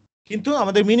কিন্তু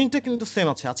আমাদের মিনিংটা কিন্তু সেম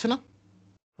আছে না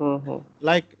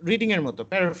লাইক রিডিং এর মতো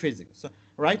paraphrasing so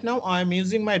right now I am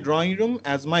using my drawing room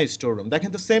as my store room দেখেন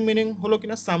তো সেম মিনিং হলো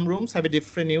কিনা সাম rooms have a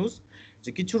different use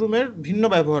যে কিছু রুমের ভিন্ন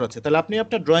ব্যবহার আছে তাহলে আপনি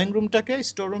আপনার ড্রয়িং রুমটাকে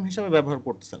স্টোর রুম হিসেবে ব্যবহার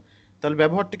করতেছেন তাহলে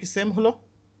ব্যবহারটা কি সেম হলো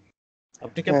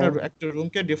আপনি কি আপনার একটা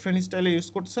রুমকে ডিফারেন্ট স্টাইলে ইউজ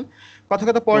করছেন। কথা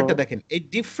কথা পরেরটা দেখেন, এই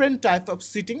different type of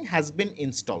sitting has been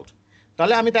installed.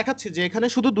 তাহলে আমি দেখাচ্ছি যে এখানে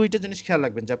শুধু দুইটা জিনিস খেয়াল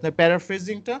রাখবেন, যে আপনার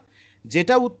প্যারাফ্রেজিংটা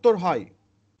যেটা উত্তর হয়,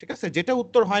 ঠিক আছে, যেটা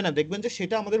উত্তর হয় না দেখবেন যে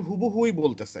সেটা আমাদের হুবহুই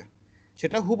বলতেছে,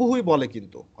 সেটা হুবহুই বলে,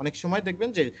 কিন্তু অনেক সময় দেখবেন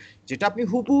যে যেটা আপনি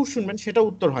হুবহু শুনবেন সেটা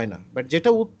উত্তর হয় না, বাট যেটা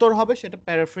উত্তর হবে সেটা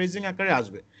প্যারাফ্রেজিং আকারে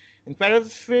আসবে।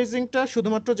 প্যারাফ্রেজিংটা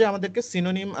শুধুমাত্র যে আমাদেরকে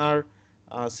সিনোনিম আর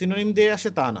সিনোনিম দিয়ে আসে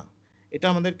তা না, এটা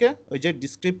আমাদেরকে ওই যে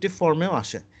ডিসক্রিপটিভ ফর্মেও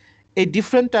আসে। এই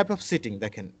ডিফারেন্ট টাইপ অফ সিটিং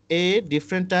দেখেন, a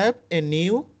different type, a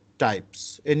new types,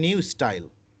 a new style,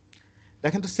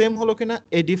 দেখেন তো সেম হলো কিনা,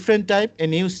 a different type, a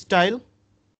new style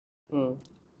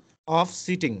of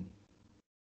sitting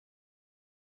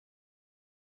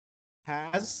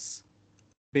has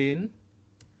been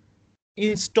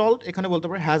installed, এখানে বলতে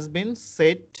পারে has been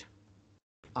set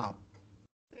up.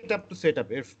 Set up to set up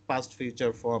এর past future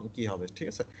form কি হবে, ঠিক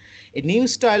আছে। A new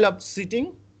style of sitting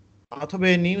অথবা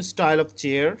a new style of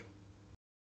chair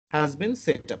has been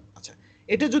set up. আচ্ছা,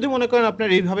 এটা যদি মনে করেন আপনার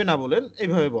এইভাবে না বলেন,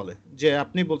 এইভাবে বলে যে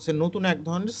আপনি বলছেন নতুন এক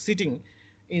ধরনের সিটিং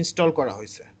ইনস্টল করা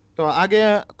হয়েছে, তো আগে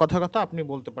কথা কথা আপনি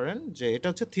বলতে পারেন যে এটা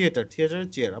হচ্ছে থিয়েটার, থিয়েটারের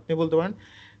চেয়ার, আপনি বলতে পারেন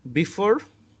before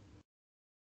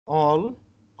all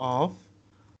of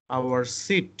our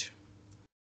seat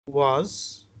was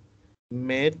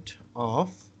made of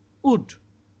wood,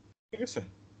 ঠিক আছে,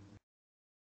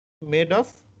 মেড অফ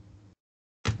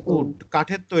উড,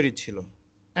 কাঠের তৈরি ছিল,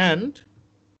 and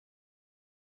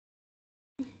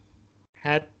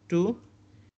had to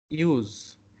use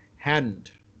hand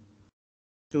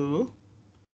to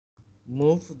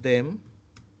move them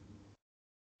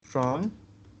from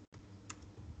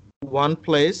one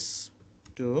place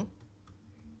to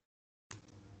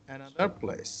another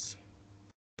place,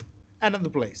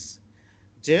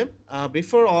 যে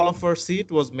before all of our seat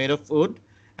was made of wood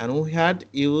and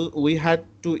we had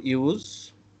to use,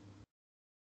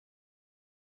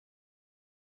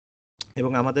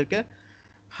 এবং আমাদেরকে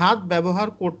হাত ব্যবহার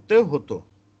করতে হতো,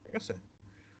 ঠিক আছে,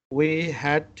 we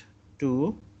had to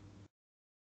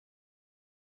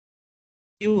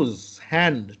use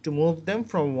hand to move them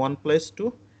from one place to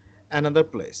another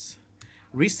place.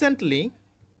 Recently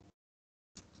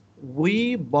we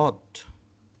bought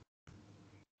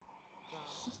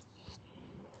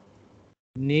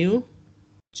new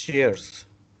chairs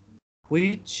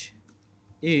which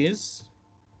is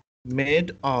made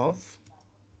of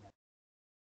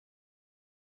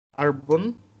carbon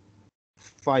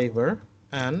fiber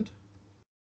and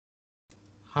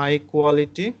high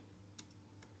quality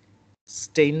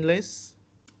stainless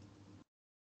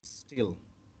steel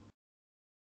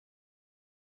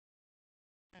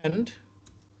and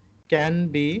can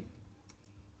be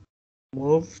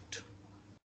moved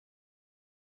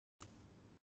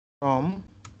from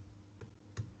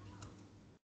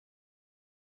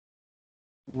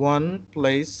one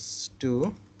place to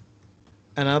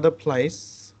another place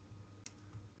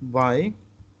by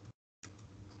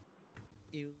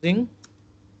using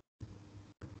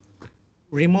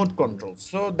remote control.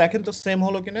 So দেখেন তো same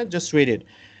হলো কিনা, just read it,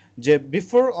 যে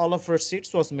before all of our seats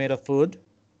was made of wood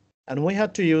and we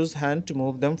had to use hand to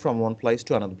move them from one place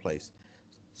to another place.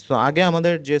 So আগে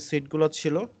আমাদের যে সিটগুলো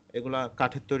ছিল এগুলা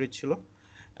কাঠের তৈরি ছিল,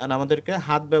 and আমাদেরকে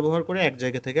হাত ব্যবহার করে এক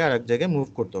জায়গা থেকে আরেক জায়গায় মুভ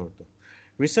করতে হতো।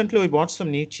 Recently we bought some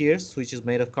new chairs which is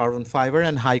made of carbon fiber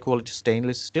and high quality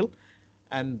stainless steel,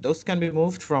 and those can be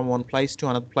moved from one place to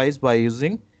another place by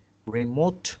using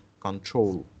remote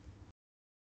control.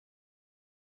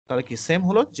 তাহলে কি same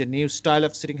হলো যে new style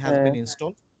of sitting has been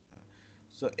installed.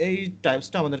 So এই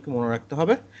টাইপসটা আমাদেরকে মনে রাখতে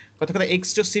হবে। কথা কথা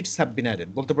extra seats have been added,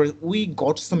 বলতে পারি we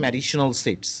got some additional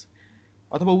seats,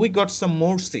 অথবা we got some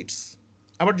more seats.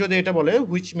 আবার যদি এটা বলে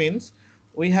which means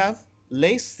we have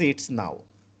less seats নাও,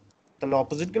 তাহলে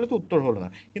অপোজিট গেলে তো উত্তর হলো না।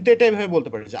 কিন্তু এটা এভাবে বলতে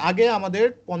পারি যে আগে আমাদের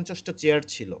 50টা চেয়ার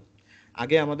ছিল,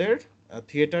 আগে আমাদের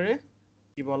থিয়েটারে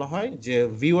কি বলা হয় যে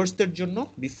ভিউয়ার্সদের জন্য,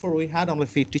 before we had only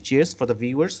 50 cheers for the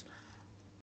viewers,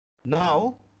 now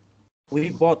we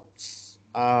bot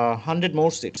 100 more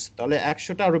seats, তাহলে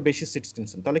 100টা আরো বেশি সিটস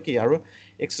কিনছেন, তাহলে কি আরো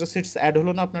এক্সট্রা সিটস অ্যাড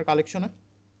হলো না আপনার কালেকশনে।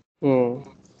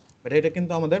 বাট এটা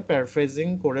কিন্তু আমাদের প্যারাফ্রেজিং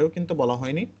করেও কিন্তু বলা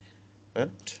হয়নি,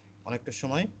 বাট অনেকটা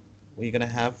সময় উই গোনা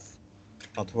হ্যাভ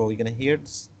অথবা we gonna here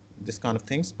this kind of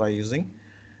things by using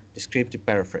descriptive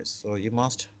paraphrase. So you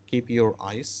must keep your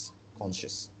eyes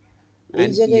conscious এই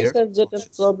and জায়গায় ear স্যার যেটা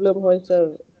conscious. প্রবলেম হয় স্যার,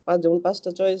 যেমন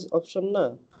 5টা চয়েস অপশন না,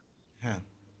 হ্যাঁ,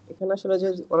 এখানে আসলে যে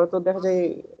ওরা তো দেখা যায়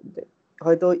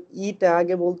হয়তো ইটা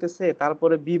আগে বলতেছে,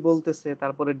 তারপরে বি বলতেছে,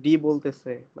 তারপরে ডি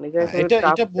বলতেছে, মানে এটা হ্যাঁ, আসলে এটা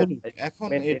টাফ এটা বলবে এখন,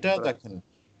 মেইনটেইন এটা করা। দেখেন,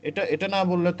 এটা এটা না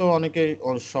বললে তো অনেকে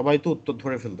সবাই তো উত্তর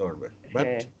ধরে ফেলতে পারবে, বাট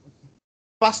হ্যাঁ,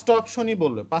 5টা অপশনই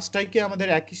বলবে, 5টাই কি আমাদের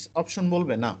একই অপশন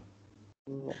বলবে না,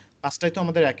 পাঁচটাই তো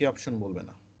আমাদের একই অপশন বলবে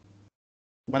না,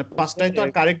 মানে পাঁচটাই তো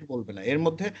আর কারেক্ট বলবে না, এর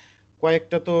মধ্যে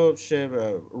কয়েকটা তো সে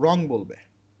রং বলবে,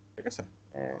 ঠিক আছে।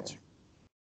 আচ্ছা,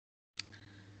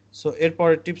 সো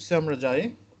এরপরের টিপসে আমরা যাই।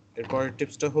 এরপরের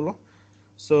টিপসটা হলো,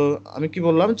 সো আমি কি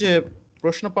বললাম যে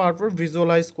প্রশ্ন পাওয়ার পর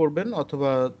ভিজুয়ালাইজ করবেন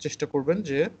অথবা চেষ্টা করবেন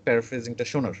যে প্যারাফ্রেজিংটা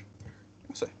শোনার,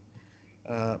 ঠিক আছে।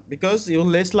 Because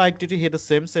you're less likely to hear the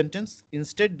same sentence.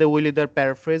 Instead, they will either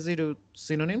paraphrase it with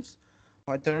synonyms,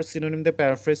 হয় তারা সিনোনিম দিয়ে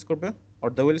প্যারাফ্রেজ করবে, or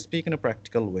they will speak in a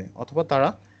practical way, অথবা তারা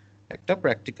একটা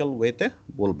প্র্যাকটিক্যাল ওয়েতে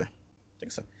বলবে, ঠিক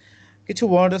আছে। কিছু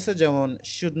ওয়ার্ড আছে যেমন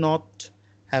should not,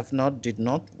 have not, did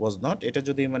not, was not, এটা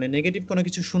যদি মানে নেগেটিভ কোনো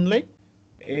কিছু শুনলেই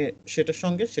সেটার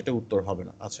সঙ্গে সেটা উত্তর হবে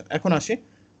না। আচ্ছা, এখন আসি,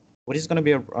 what is going to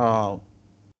be a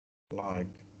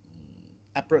like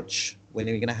approach when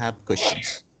you're going to have questions.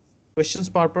 Questions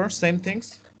purpose, same things.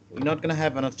 We're not going to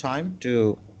have enough time to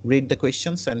read the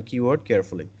questions and keyword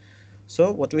carefully. So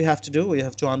what we have to do, we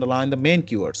have to underline the main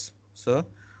keywords. So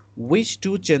which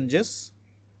two changes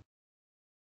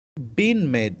been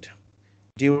made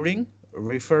during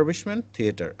refurbishment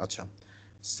theater? Acha.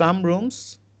 Some rooms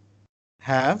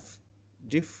have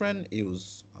different use.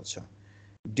 Acha.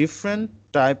 Different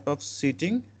type of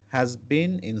seating has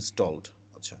been installed.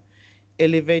 Acha.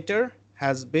 Elevator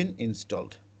has been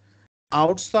installed.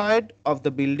 Outside of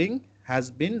the building has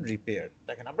been repaired.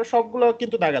 দেখেন আমরা সবগুলো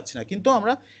কিন্তু দাগাচ্ছি না, কিন্তু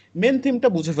আমরা main থিমটা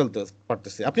বুঝে ফেলতে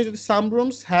পারতেছি। আপনি যদি সাম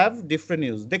রুমস হ্যাভ ডিফারেন্ট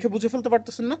ইউজ দেখে বুঝে ফেলতে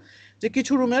পারতেছেন না যে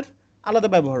কিছু রুমের আলাদা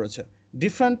ব্যবহার হচ্ছে।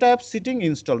 ডিফারেন্ট টাইপ সিটিং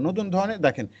ইনস্টল, নতুন ধরনের,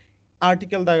 দেখেন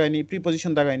আর্টিকেল দাগায়নি,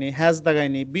 প্রিপোজিশন দাগায়নি, হ্যাজ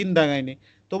দাগায়নি, বিন দাগায়নি,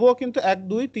 তবুও কিন্তু এক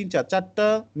দুই তিন চার চারটা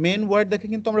মেন ওয়ার্ড দেখে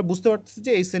কিন্তু আমরা বুঝতে পারতেছি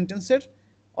যে এই সেন্টেন্সের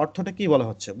অর্থটা কি বলা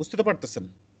হচ্ছে, বুঝতে তো পারতেছেন।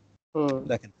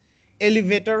 দেখেন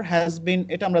এলিভেটর হ্যাজ বিন,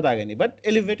 এটা আমরা দাগাইনি, বাট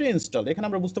এলিভেটর ইনস্টল, এখানে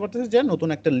আমরা বুঝতে পারতেছি যে নতুন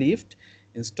একটা লিফট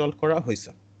ইনস্টল করা হয়েছে।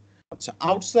 আচ্ছা,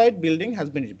 outside building has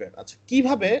been repaired. আচ্ছা,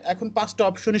 কিভাবে এখন পাঁচটা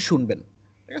অপশনই শুনবেন,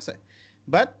 ঠিক আছে,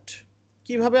 বাট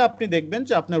কিভাবে আপনি দেখবেন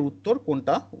যে আপনার উত্তর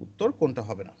কোনটা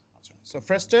হবে না। আচ্ছা, সো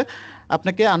ফার্স্টে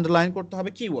আপনাকে আন্ডারলাইন করতে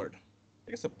হবে কিওয়ার্ড,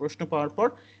 ঠিক আছে। প্রশ্ন পাওয়ার পর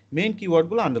মেইন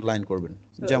কিওয়ার্ডগুলো আন্ডারলাইন করবেন,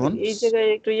 যেমন এই জায়গায়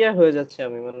একটু হয়ে যাচ্ছে,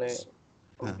 আমি মানে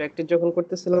প্র্যাকটিস যখন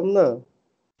করতেছিলাম না,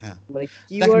 হ্যাঁ মানে দেখেন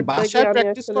কিওয়ার্ডটা কি বাসায় আমি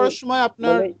প্র্যাকটিস আসলে করার সময়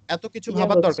আপনার মানে এত কিছু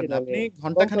ভাবার দরকার হচ্ছি নেই, না, আমি আপনি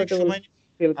ঘন্টাখানেক কমফোর্টেবল সময়,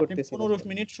 ফিল আপনি করতেছি না। 15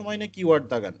 মিনিট সময় নিয়ে কিওয়ার্ড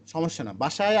দাগান, সমস্যা না।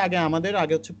 বাসায় আমাদের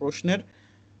আগে হচ্ছে প্রশ্নের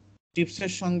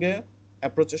টিপসের সঙ্গে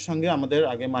অ্যাপ্রোচের সঙ্গে আমাদের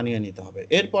আগে মানিয়ে নিতে হবে,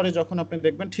 এরপরে যখন আপনি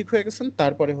দেখবেন ঠিক হয়ে গেছেন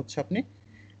তারপরে হচ্ছে আপনি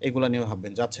এগুলা নিয়ে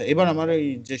ভাববেন যে আচ্ছা এবার আমার এই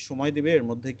যে সময় দিবে এর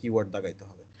মধ্যে কিওয়ার্ড দাগাইতে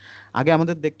হবে। আগে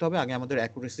আমাদের দেখতে হবে আগে আমাদের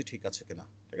অ্যাকুরেসি ঠিক আছে কিনা,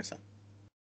 ঠিক আছে।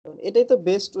 এটাই তো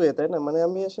বেস্ট ওয়ে, তাই না? মানে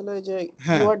আমি আসলে ওই যে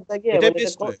হ্যাঁ, কিওয়ার্ড দাগিয়ে এটাই মানে এটা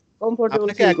বেস্ট ওয়ে। কমফোর্টেবল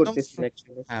আপনাকে ফিল একদম করতেছি না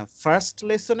অ্যাকচুয়ালি। হ্যাঁ, ফার্স্ট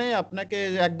লেসনে আপনাকে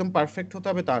একদম পারফেক্ট হতে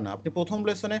হবে তা না, আপনি প্রথম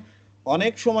লেসনে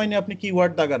অনেক সময় নিয়ে আপনি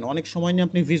কিওয়ার্ড দাগান, অনেক সময় নিয়ে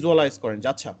আপনি ভিজুয়ালাইজ করেন যে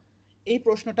আচ্ছা এই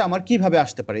প্রশ্নটা আমার কিভাবে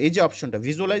আসতে পারে। এই যে অপশনটা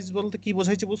ভিজুয়ালাইজ বলতে কি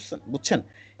বোঝাইছে বুঝছেন,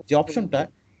 যে অপশনটা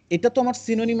এটা তো আমার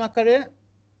সিনোনিম আকারে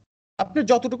আপনার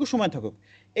যতটুকু সময় থাকুক,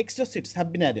 extra seats have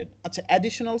been added, আচ্ছা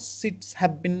additional seats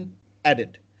have been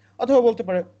added, অথবা বলতে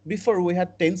পারে before we had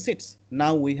 10 seats,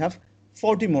 now we have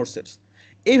 40 more seats.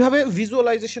 এইভাবে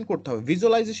ভিজুয়ালাইজেশন করতে হবে।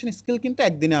 ভিজুয়ালাইজেশন স্কিল কিন্তু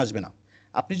একদিনে আসবে না।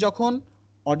 আপনি যখন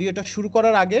অডিওটা শুরু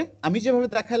করার আগে আমি যেভাবে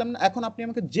দেখালাম না, এখন আপনি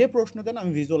আমাকে যে প্রশ্ন দেন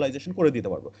আমি ভিজুয়ালাইজেশন করে দিতে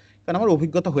পারবো, কারণ আমার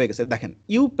অভিজ্ঞতা হয়ে গেছে। দেখেন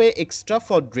you pay extra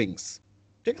for drinks,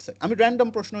 ঠিক আছে, আমি র্যান্ডম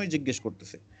প্রশ্নই জিজ্ঞেস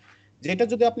করতেছি, যেটা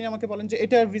যদি আপনি আমাকে বলেন যে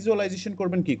এটা ভিজুয়ালাইজেশন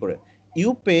করবেন কি করে, you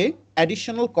pay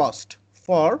additional cost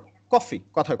for coffee,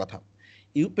 কথার কথা,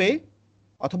 ইউ পে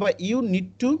অথবা you need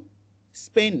to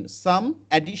spend some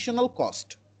additional cost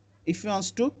if you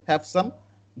wants to have some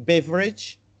beverage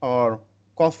or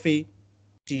coffee,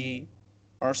 tea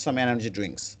or some energy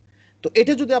drinks. তো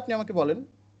এটা যদি আপনি আমাকে বলেন,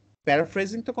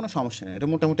 প্যারাফ্রেজিং তো কোনো সমস্যা নেই, এটা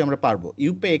মোটামুটি আমরা পারবো।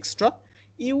 You pay extra,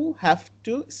 you have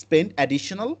to spend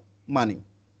additional মানি।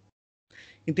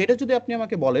 কিন্তু এটা যদি আপনি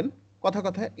আমাকে বলেন কথা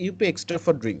কথা you pay extra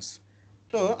for drinks,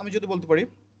 তো আমি যদি বলতে পারি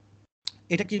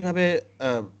এটা কিভাবে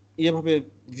ইয়েভাবে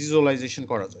ভিজুয়ালাইজেশন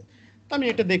করা যায়, তো আমি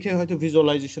এটা দেখে হয়তো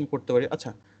ভিজুয়ালাইজেশন করতে পারি।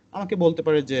 আচ্ছা, আমাকে বলতে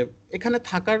পারে যে এখানে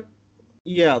থাকার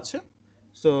আছে,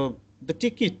 সো দ্য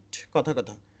টিকিট, কথা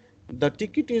কথা, the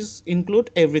ticket is include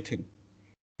everything,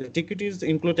 the ticket is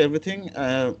include everything,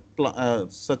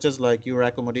 such as like your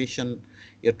accommodation,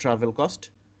 your travel cost,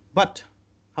 but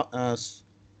uh,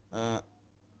 uh,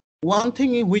 one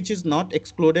thing which is not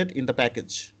excluded in the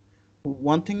package,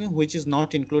 one thing which is not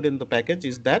included in the package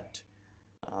is that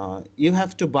you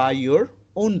have to buy your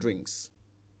own drinks,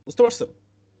 বুঝতে পারছো?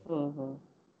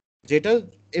 যেটা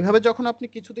এভাবে যখন আপনি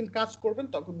কিছুদিন কাজ করবেন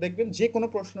তখন দেখবেন যে কোনো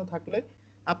প্রশ্ন থাকলে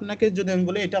আপনাকে যদি আমি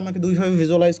বলি এটা আমাকে দুইভাবে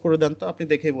ভিজুয়ালাইজ করে দেন, তো আপনি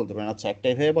দেখেই বলতে পারেন আচ্ছা একটা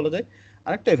এভাবে বলা যায়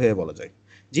আরেকটা এভাবে বলা যায়।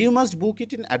 যে you must book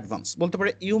it in advance, বলতে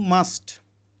পারে ইউ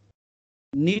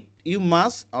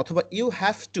মাস্ট অথবা you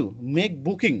have to make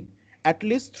booking at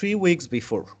least 3 weeks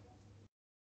before.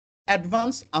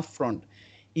 Advance upfront,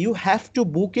 you have to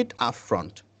book it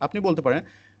upfront. আপনি বলতে পারেন,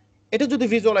 এটা যদি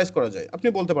ভিজুয়ালাইজ করা যায়, আপনি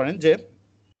বলতে পারেন যে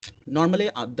normally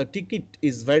the ticket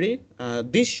is very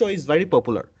this show is very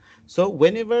popular, so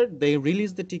whenever they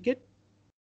release the ticket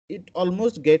it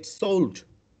almost gets sold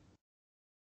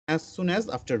as soon as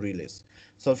after release.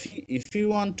 So if you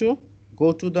want to go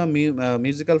to the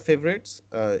musical favorites,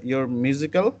 your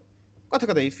musical kotha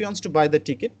kotha, if you want to buy the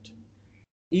ticket,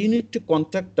 you need to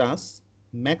contact us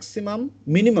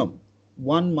minimum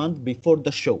 1 month before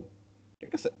the show,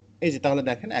 ঠিক আছে? এই যে তাহলে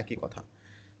দেখেন একই কথা।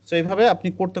 So এইভাবে আপনি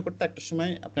করতে করতে একটা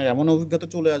সময় আপনার এমন অভিজ্ঞতা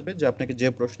চলে আসবে যে আপনাকে যে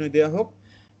প্রশ্নই দেওয়া হোক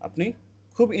আপনি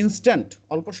খুব ইনস্ট্যান্ট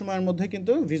অল্প সময়ের মধ্যে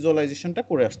কিন্তু ভিজুয়ালাইজেশনটা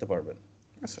করে আসতে পারবেন,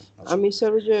 ঠিক আছে? আমি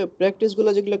স্যার ওই যে প্র্যাকটিস গুলো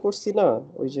যেগুলো করছি না,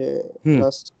 ওই যে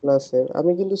লাস্ট ক্লাসের,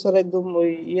 আমি কিন্তু স্যার একদম ওই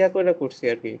ইয়া করে করছি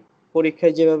আর কি,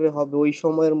 পরীক্ষায় যেভাবে হবে ওই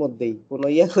সময়ের মধ্যেই, কোনো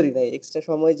ইয়া করি নাই, এক্সট্রা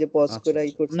সময় যে পজ করে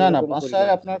ই করছি না না, এরকম করি বাসায়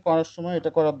না। আপনার করার সময়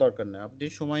এটা করার দরকার নেই, আপনি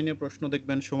সময় নিয়ে প্রশ্ন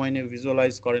দেখবেন, সময় নিয়ে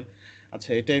ভিজুয়ালাইজ করেন। আচ্ছা,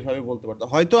 এটা এইভাবে বলতে পারতো,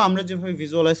 হয়তো আমরা যেভাবে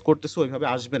ভিজুয়ালাইজ করতেছি ওইভাবে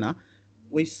আসবে না,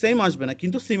 ওই সেম আসবে না,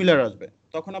 কিন্তু সিমিলার আসবে,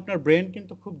 তখন আপনার ব্রেন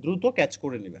কিন্তু খুব দ্রুত ক্যাচ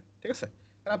করে নেবে, ঠিক আছে?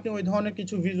 আর আপনি ওই ধরনের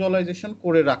কিছু ভিজুয়ালাইজেশন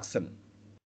করে রাখছেন।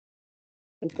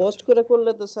 পোস্ট করে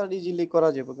করলে তো স্যার ইজিলি করা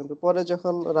যাবে, কিন্তু পরে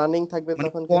যখন রানিং থাকবে মানে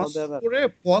তখন কি হবে আবার?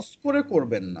 পজ করে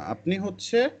করবেন না, আপনি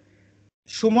হচ্ছে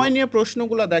সময় নিয়ে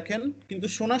প্রশ্নগুলো দেখেন, কিন্তু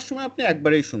শোনার সময় আপনি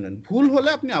একবারেই শুনবেন, ভুল হলে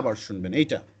আপনি আবার শুনবেন,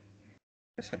 এইটা,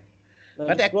 ঠিক আছে?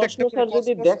 বাট একটা প্রশ্ন একটা করে স্যার পজ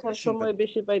যদি পজ করে দেখার শুনবেন। সময়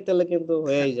বেশি পাই তাহলে কিন্তু হ্যাঁ,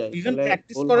 হয়েই যায়, ইভেন তাহলে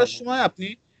প্র্যাকটিস ভুল করার হয় না। সময়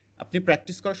আপনি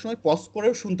প্র্যাকটিস করার সময় পজ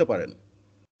করেও শুনতে পারেন,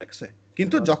 ঠিক আছে?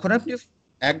 কিন্তু আচ্ছা। যখন আপনি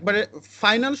একবারে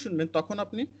ফাইনাল শুনবেন তখন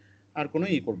আপনি আর কোনো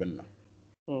করবেন না,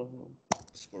 হুম হুম।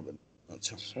 করবেন।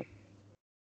 আচ্ছা, আচ্ছা।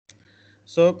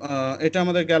 সো এটা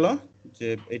আমাদের গেল, যে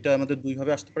এটা আমাদের দুই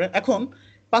ভাবে আসতে পারে। এখন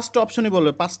পাঁচটা অপশনই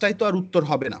বলবে, পাঁচটাই তো আর উত্তর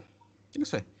হবে না, ঠিক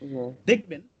আছে? হুম।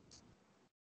 দেখবেন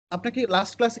আপনাকে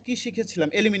লাস্ট ক্লাসে কি শিখেছিলাম,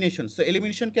 এলিমিনেশন। সো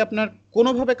এলিমিনেশন কি আপনার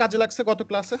কোনোভাবে কাজে লাগছে গত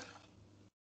ক্লাসে?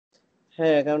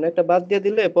 হ্যাঁ, কারণ একটা বাদ দিয়ে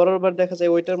দিলে পরের বার দেখা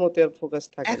যায় ওইটার মধ্যে আর ফোকাস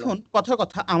থাকে না। এখন কথা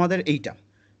কথা আমাদের এইটা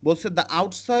বলছে, the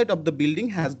outside of the building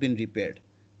has been repaired.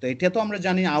 তো এটা তো আমরা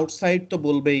জানি আউটসাইড তো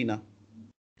বলবেই না,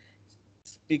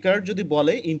 স্পিকার যদি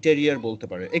বলে ইন্টেরিয়র বলতে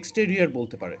পারে, এক্সটেরিয়র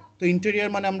বলতে পারে। তো ইন্টেরিয়র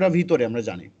মানে আমরা ভিতরে, আমরা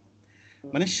জানি,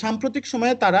 মানে সাম্প্রতিক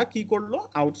সময়ে তারা কি করলো,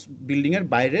 বিল্ডিং এর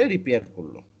বাইরে রিপেয়ার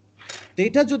করলো। তো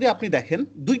এটা যদি আপনি দেখেন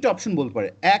দুইটা অপশন বলতে পারে,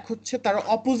 এক হচ্ছে তারা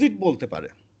অপোজিট বলতে পারে,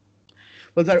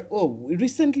 বলতে পারে ও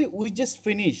recently we just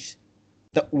finish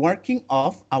the working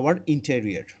of our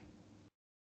interior.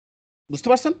 বুঝতে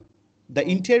পারছেন? The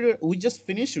interior we just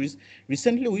finish,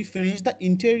 recently we finish the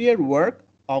interior work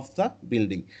of the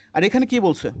building. আর এখানে কি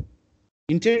বলছে,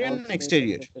 ইন্টেরিয়র না outside of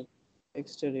exterior? The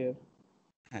exterior.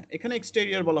 হ্যাঁ, এখানে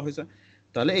এক্সটেরিয়র বলা হয়েছে।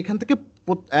 তাহলে এখান থেকে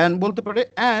and বলতে পারে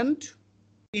and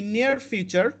in near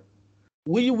future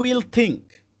we will think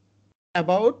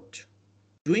about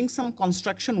doing some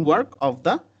construction work of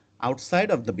the outside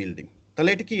of the building. তাহলে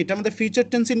এটা কি, এটা আমাদের ফিউচার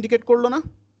টেন্স ইন্ডিকেট করলো না?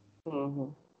 হুম হুম।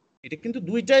 এটা কিন্তু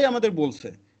দুইটাই আমাদের বলছে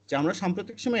যে আমরা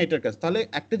সাম্প্রতিক সময় এটার কাজ। তাহলে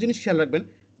একটা জিনিস খেয়াল রাখবেন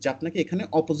যে আপনাকে এখানে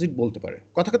অপোজিট বলতে পারে,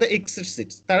 কথা কথা এক্সের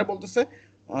সিটস, তারা বলতেছে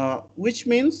which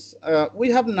means we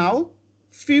have now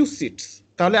few seats।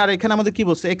 তাহলে আর এখানে আমাদের কি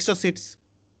বলছে, এক্সট্রা সিটস।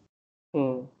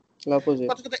 হুম। অপোজিট।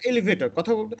 কথা কথা এলিভেটর,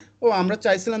 কথা বলতে ও আমরা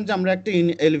চাইছিলাম যে আমরা একটা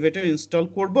এলিভেটর ইনস্টল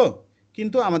করব,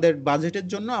 কিন্তু আমাদের বাজেটের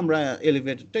জন্য আমরা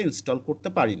এলিভেটরটা ইনস্টল করতে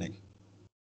পারি নাই।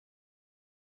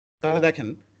 তাহলে দেখেন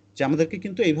যে আমাদেরকে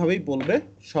কিন্তু এইভাবেই বলবে,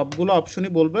 সবগুলো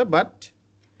অপশনই বলবে, বাট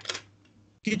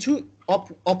কিছু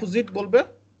অপোজিট বলবে।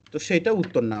 তো সেটা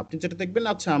উত্তর না, আপনি যেটা দেখবেন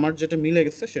আচ্ছা আমার যেটা মিলে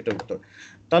গেছে সেটা উত্তর।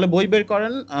 তাহলে বই বের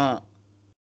করেন,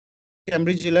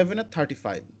 ক্যামব্রিজ 11-এর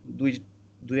 35, দুই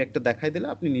দুই একটা দেখাই দিলে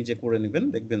আপনি নিজে করে নেবেন,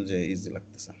 দেখবেন যে ইজি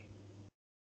লাগতেছে।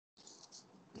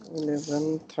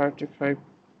 1135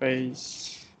 page,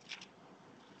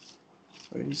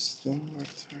 page number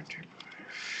 35।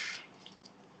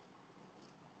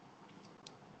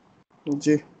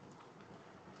 G.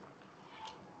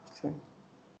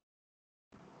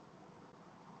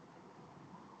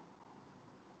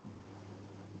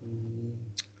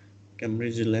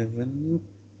 Cambridge 11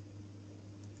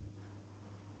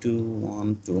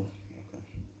 212. Okay.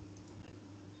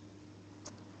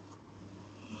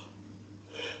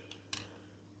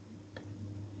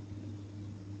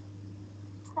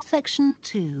 Section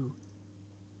 2.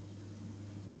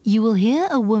 You will hear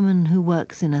a woman who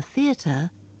works in a theatre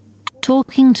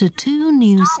talking to two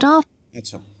new staff.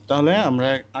 আচ্ছা, তাহলে আমরা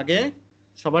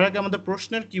সবার আগে আমাদের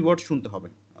প্রশ্নের কিওয়ার্ড শুনতে হবে।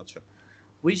 আচ্ছা,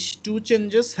 which two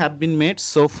changes have been made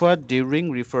so far during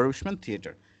refurbishment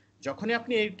theater? যখনই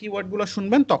আপনি এই কিওয়ার্ডগুলো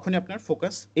শুনবেন তখনই আপনার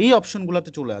ফোকাস এই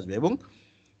অপশনগুলোতে চলে আসবে এবং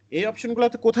এই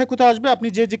অপশনগুলোতে কোথায় কোথায় আসবে আপনি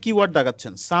যে যে keyword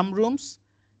দাগাচ্ছেন some rooms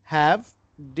have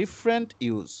different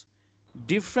use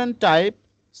different type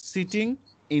seating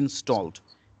installed,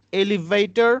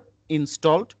 elevator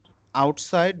installed,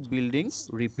 outside building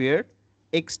repaired,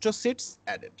 extra seats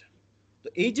added. তো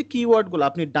এই যে কিওয়ার্ডগুলো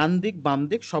আপনি ডান দিক বাম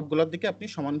দিক সবগুলোর দিকে আপনি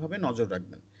সমানভাবে নজর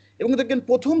রাখবেন এবং দেখবেন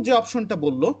প্রথম যে অপশনটা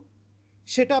বললো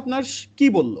সেটা আপনার কি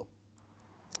বললো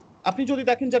আপনি যদি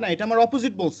দেখেন যে না এটা আমার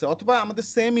অপোজিট বলছে অথবা আমাদের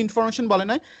সেম ইনফরমেশন বলে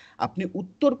নাই আপনি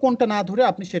উত্তর কোনটা না ধরে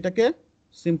আপনি সেটাকে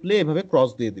সিম্পলি এভাবে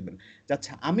ক্রস দিয়ে দিবেন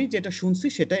আচ্ছা আমি যেটা শুনছি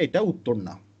সেটা এটা উত্তর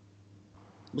না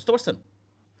বুঝতে পারছেন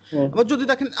আবার যদি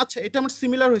দেখেন আচ্ছা এটা আমার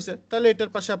সিমিলার হয়েছে তাহলে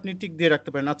এটার পাশে আপনি টিক দিয়ে রাখতে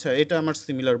পারেন আচ্ছা এটা আমার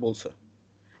সিমিলার বলছে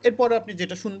এরপরে আপনি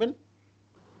যেটা শুনবেন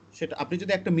সেটা আপনি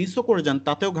যদি একটা মিসও করে যান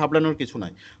তাতেও ঘাবড়ানোর কিছু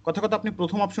নাই কথা কথা আপনি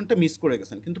প্রথম অপশনটা মিস করে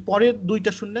গেছেন কিন্তু পরের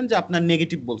দুইটা শুনলেন যে আপনার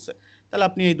নেগেটিভ বলছে তাহলে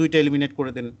আপনি এই দুইটা এলিমিনেট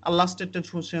করে দেন আর লাস্টেরটা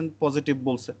শুনছেন পজিটিভ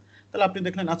বলছে তাহলে আপনি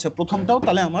দেখলেন আচ্ছা প্রথমটাও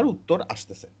তাহলে আমার উত্তর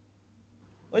আসতেছে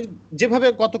ওই যেভাবে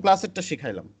গত ক্লাসেরটা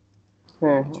শিখাইলাম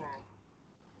হ্যাঁ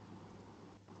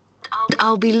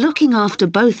I'll be looking after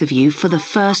both of you for the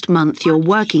first month you're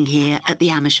working here at the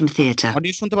Amersham Theatre.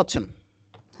 Audio শুনতে পাচ্ছেন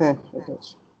হ্যাঁ এটা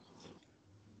আছে।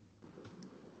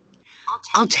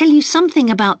 I'll tell you something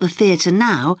about the theatre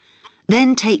now, then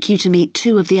take you to meet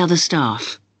two of the other staff.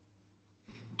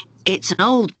 It's an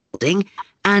old building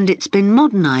and it's been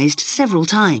modernised several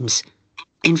times.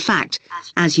 In fact,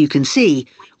 as you can see,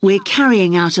 we're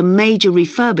carrying out a major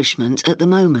refurbishment at the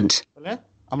moment.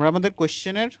 আমরা আমাদের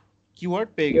কোশ্চেনের keyword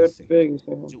পেয়ে গেছি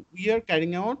we are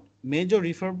carrying out major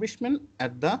refurbishment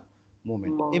at the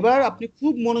moment এবার আপনি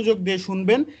খুব মনোযোগ দিয়ে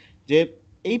শুনবেন যে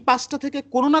এই পাঁচটা থেকে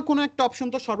কোনো না কোনো একটা অপশন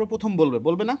তো সর্বপ্রথম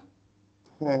বলবে না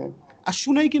হ্যাঁ আর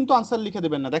শুনেই কিন্তু আনসার লিখে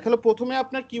দিবেন না দেখালো প্রথমে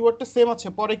আপনার কিওয়ার্ডটা সেম আছে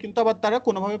পরে কিন্তু আবার তারা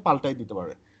কোনোভাবে পাল্টাই দিতে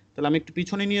পারে তাহলে আমি একটু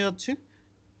পিছনে নিয়ে যাচ্ছি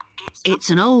It's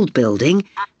an old building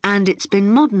and it's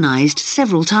been modernised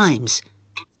several times.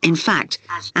 In fact,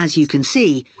 as you can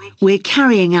see, we're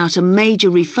carrying out a major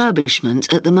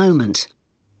refurbishment at the moment.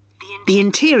 The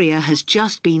interior has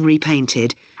just been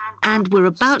repainted and we're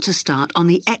about to start on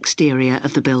the exterior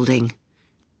of the building.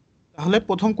 তাহলে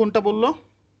প্রথম কোনটা বললো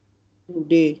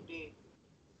D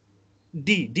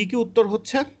D কি উত্তর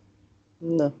হচ্ছে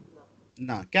না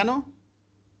না কেন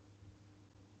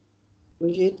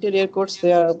ওই যে ইন্টেরিয়র করছে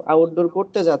আর আউটডোর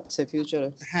করতে যাচ্ছে ফিউচারে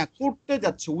হ্যাঁ করতে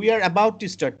যাচ্ছে we are about to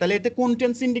start তাহলে এটা কোন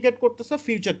টেন্স ইন্ডিকেট করতেছে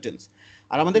ফিউচার টেন্স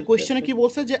আর আমাদের কোশ্চেনে কি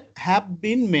বলছে যে have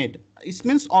been made it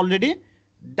means already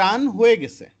done হয়ে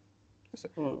গেছে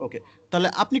ওকে তাহলে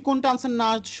আপনি কোনটা আনসার না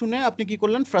শুনে আপনি কি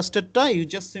করলেন ফার্স্টেরটা you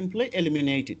just simply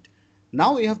eliminate it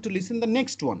now you have to listen the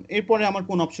next one এরপরে আমার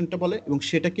কোন অপশনটা বলে এবং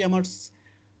সেটা কি আমার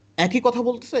একই কথা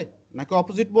বলতেছে নাকি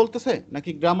অপোজিট বলতেছে নাকি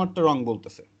গ্রামারটা রং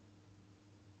বলতেছে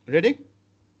ready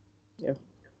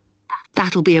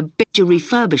That'll be a major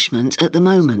refurbishment at the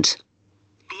moment.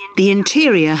 The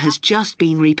interior has just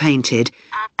been repainted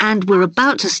and we're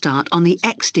about to start on the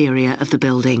exterior of the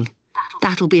building.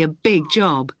 That'll be a big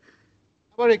job.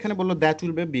 আবার এখানে বললো that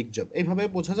will be a big job এইভাবে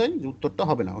বোঝা যায় যে উত্তরটা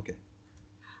হবে না ওকে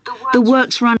The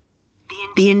works run.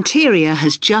 The interior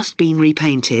has just been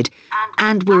repainted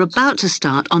and we're about to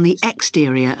start on the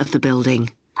exterior of the building.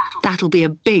 That'll be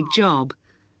a big job.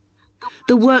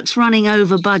 The work's running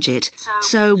over budget,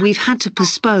 so we've had to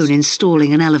postpone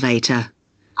installing an elevator.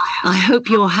 I hope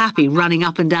you're happy running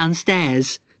up and down stairs.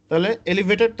 তাহলে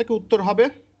elevator থেকে উত্তর হবে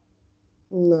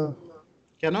না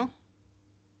কেন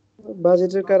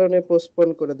বাজেটের কারণে postpone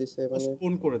করে দিছে মানে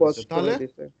পোস্টপোন করে দিয়েছে তাহলে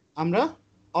আমরা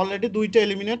অলরেডি দুইটা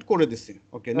এলিমিনেট করে দিছি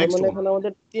ওকে নেক্সট মানে এখন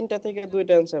আমাদের তিনটা থেকে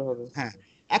দুইটা অ্যানসার হবে হ্যাঁ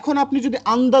এখন আপনি যদি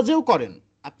আন্দাজেও করেন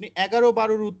আপনি 11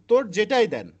 12 এর উত্তর যেটাই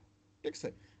দেন ঠিক আছে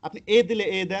আপনি এ দিলে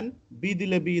এ দেন বি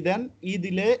দিলে বি দেন ই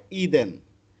দিলে ই দেন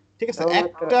ঠিক আছে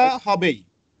একটা হবেই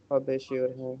হবে শিওর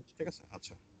হ্যাঁ ঠিক আছে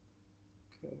আচ্ছা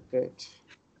great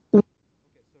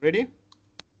ready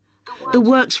The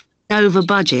work's over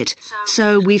budget, so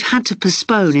we've had to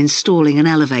postpone installing an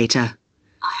elevator.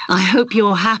 I hope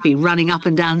you're happy running up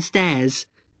and down stairs.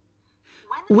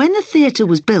 When the theatre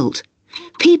was built,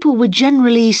 people were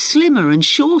generally slimmer and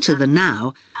shorter than now,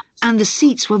 and the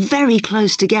seats were very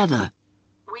close together.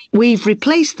 We've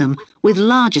replaced them with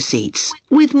larger seats,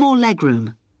 with more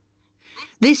legroom.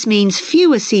 This means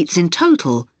fewer seats in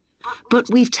total, but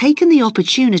we've taken the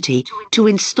opportunity to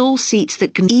install seats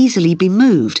that can easily be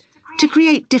moved to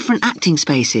create different acting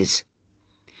spaces.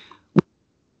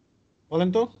 বলেন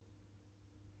তো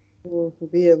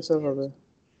B answer হবে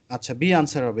আচ্ছা B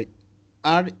answer হবে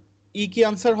আর ই কি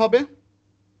answer হবে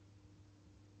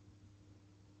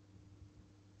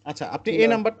আচ্ছা আপনি এই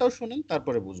নাম্বারটাও শুনেন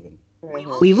তারপরে বুঝবেন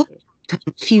We've also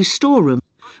a few storerooms,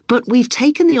 but we've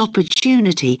taken the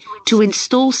opportunity to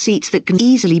install seats that can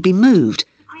easily be moved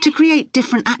to create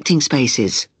different acting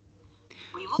spaces.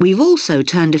 We've also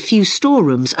turned a few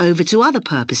storerooms over to other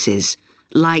purposes,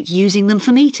 like using them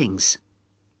for meetings.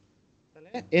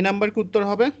 তাহলে এই number কি উত্তর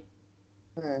হবে?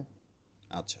 হ্যাঁ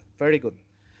আচ্ছা very good.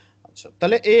 আচ্ছা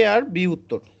তাহলে এ আর B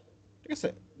উত্তর, ঠিক আছে।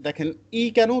 দেখেন ই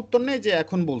কেন উত্তর নেই, যে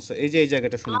এখন বলছে এই যে এই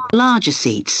জায়গাটা শুনে Larger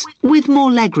seats with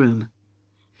more legroom.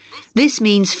 This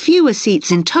means fewer seats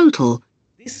in total.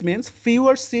 This means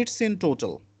fewer sits in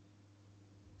total.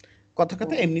 কথা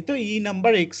কথা এমনিতেও ই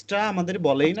নাম্বার এক্সট্রা আমাদের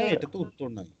বলেই না, এটা তো উত্তর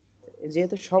নাই।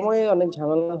 যেহেতু সময়ে অনেক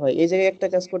ঝামেলা হয় এই জায়গায় একটা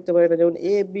কাজ করতে পারি না, যেমন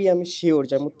এ বি আমি শিওর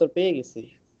যে আমি উত্তর পেয়ে গেছি,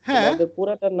 হ্যাঁ ওদের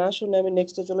পুরাটা না শুনে আমি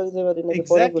নেক্সটে চলে যেতে পারি নাকি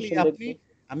পরের এক্স্যাক্টলি, কোশ্চেন আপনি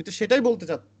দেখবো। আমি তো সেটাই বলতে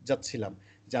যাচ্ছিলাম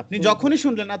যে আপনি যখনই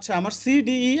শুনলেন আচ্ছা আমার সি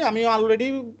ডি ই আমি অলরেডি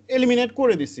এলিমিনেট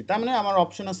করে দিচ্ছি, তার মানে আমার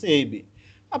অপশন আছে এ বি,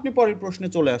 আপনি পরের প্রশ্নে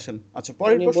চলে আসেন। আচ্ছা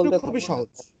পরের উনি প্রশ্ন বলতে খুবই থাকেন।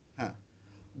 সহজ। হ্যাঁ,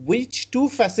 which two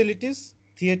facilities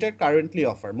theater currently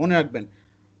offer? মনে রাখবেন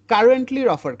কারেন্টলি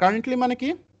অফার, কারেন্টলি মানে কি?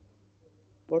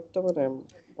 বর্তমানে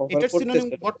অফার এটার সিনোনিম,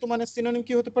 করতেছে বর্তমানে সিনোনিম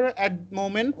কি হতে পারে? At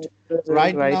moment, present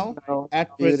right right now, now at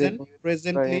during present,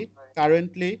 presently, right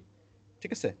currently,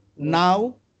 ঠিক আছে। নাও,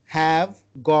 হ্যাভ,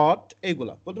 গট,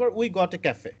 এইগুলা বলতে পারো we got a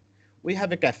cafe, we have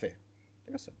a cafe,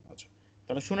 ঠিক আছে। আচ্ছা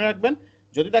তাহলে শুনে রাখবেন,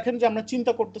 যদি দেখেন যে আমরা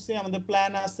চিন্তা করতেছি আমাদের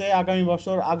প্ল্যান আছে আগামী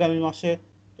বছর আগামী মাসে,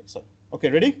 ঠিক আছে। Okay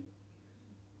ready?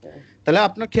 তাহলে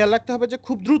আপনার খেয়াল রাখতে হবে যে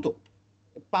খুব দ্রুত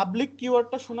পাবলিক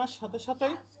কিওয়ার্ডটা শোনার সাথে সাথে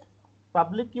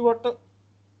পাবলিক কিওয়ার্ডটা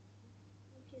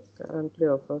currently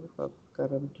offer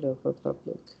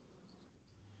public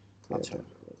আচ্ছা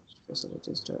theater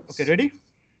facilities to okay ready?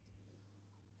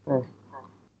 হ্যাঁ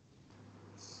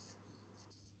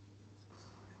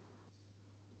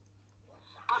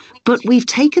But we've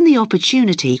taken the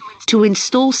opportunity to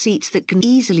install seats that can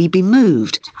easily be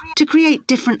moved to create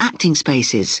different acting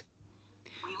spaces.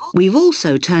 We've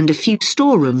also turned a few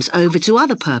storerooms over to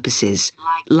other purposes,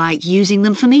 like using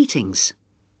them for meetings.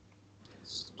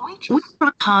 We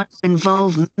try hard to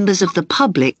involve members of the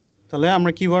public তাহলে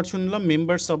আমরা keyword শুনলাম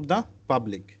members of the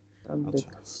public. public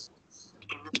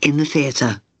in the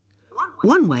theatre.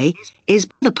 One way is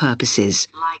other purposes,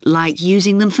 like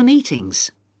using them for meetings.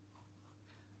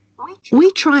 We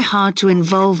try hard to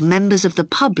involve members of the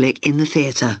public in the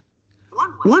theatre.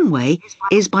 One way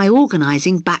is by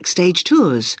organising backstage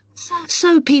tours, so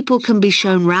people can be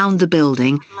shown round the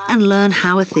building and learn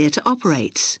how a theatre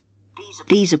operates.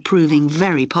 These are proving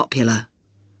very popular.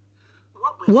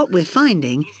 What we're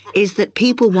finding is that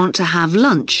people want to have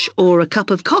lunch or a cup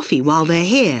of coffee while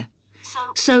they're here.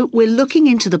 So we're looking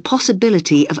into the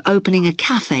possibility of opening a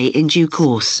cafe in due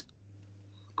course.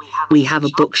 We have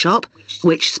a bookshop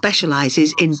which specialises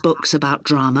in books about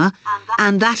drama,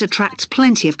 and that attracts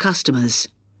plenty of customers.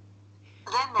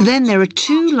 Then there are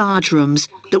two large rooms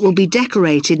that will be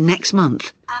decorated next month,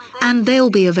 and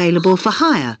they'll be available for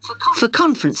hire for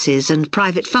conferences and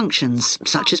private functions,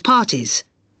 such as parties.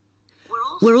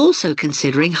 We're also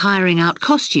considering hiring out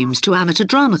costumes to amateur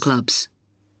drama clubs.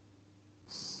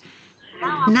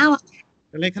 Now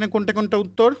তাহলে এখানে কোনটা কোনটা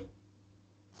উত্তর?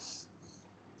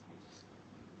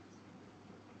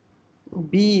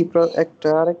 B একটা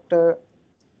আরেকটা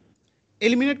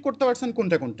eliminate করতে পারছেন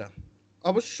কোনটা কোনটা?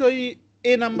 অবশ্যই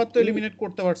এ নাম্বার তো এলিমিনেট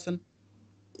করতে পারছেন।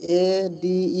 এ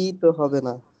ডি ই তো হবে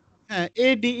না। হ্যাঁ এ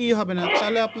ডি ই হবে না,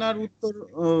 তাহলে আপনার উত্তর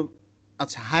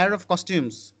আচ্ছা higher of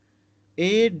costumes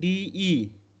A D E.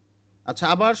 আচ্ছা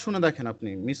আবার শুনে দেখেন, আপনি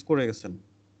মিস করে গেছেন।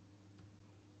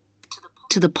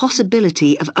 to the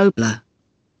possibility of Opla.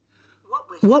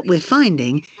 What we're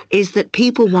finding is that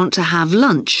people want to have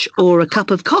lunch or a cup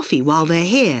of coffee while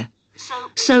they're here.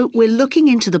 So we're looking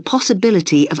into the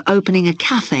possibility of opening a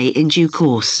cafe in due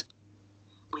course.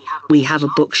 We have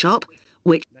a bookshop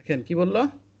which দেখেন কি বললো?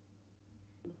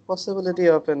 Possibility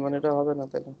open মানে এটা হবে না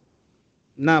তাহলে।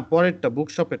 না পরেরটা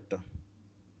বুকশপেরটা।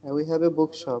 We have a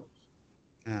book shop.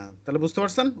 হ্যাঁ তাহলে বুঝতে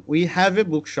পারছেন উই হ্যাভ এ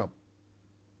বুকশপ।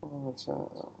 আচ্ছা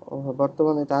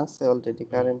বর্তমানে এটা আছে অলরেডি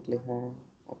কারেন্টলি। হ্যাঁ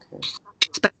ওকে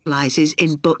specialises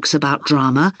in books about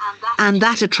drama, and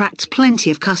that attracts plenty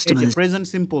of customers. Present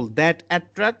simple that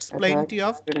attracts plenty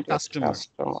of customer.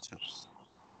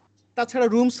 তাছাড়া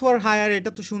রুমস ফর হায়ার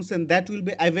এটা তো শুনছেন, দ্যাট উইল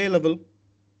বি অ্যাভেলেবল।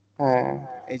 হ্যাঁ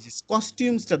এই যে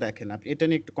কস্টিউমসটা দেখেন আপনি, এটা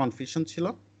নিয়ে একটু কনফিউশন ছিল।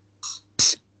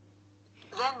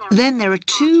 Then there are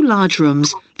two large rooms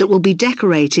that will be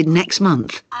decorated next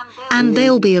month, and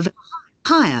they'll be of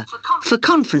hire for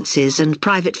conferences and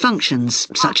private functions,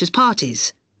 such as parties.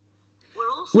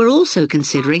 We're also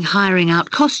considering hiring out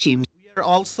costumes. We are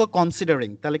also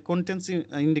considering, তাহলে কোন tense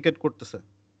indicate করতেছে?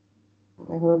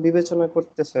 এখন বিবেচনা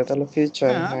করতেছে তাহলে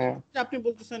future. হ্যাঁ, হ্যাঁ আপনি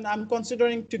বলতেছেন I am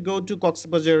considering to go to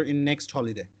Cox's Bazar in next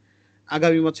holiday,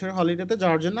 আগামী বছরের হলিডেতে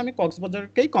যাওয়ার জন্য আমি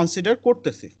কক্সবাজারকেই কনসিডার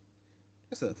করতেছি,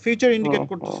 ঠিক আছে, ফিউচার ইন্ডিকেট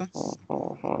করতেছে।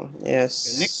 Yes.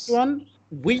 Next one,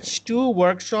 which two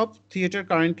workshop theater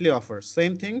currently offers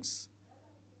same things,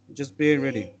 just be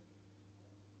ready.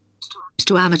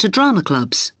 To amateur drama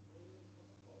clubs.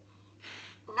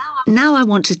 Now I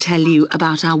want to tell you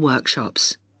about our workshops.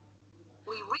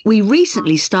 We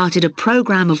recently started a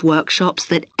program of workshops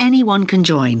that anyone can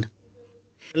join.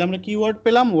 তাহলে আমরা keyword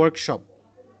পেলাম workshop.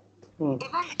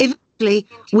 Eventually,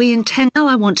 we intend. Now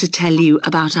I want to tell you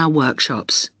about our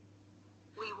workshops.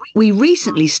 We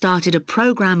recently started a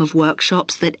program of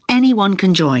workshops that anyone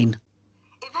can join.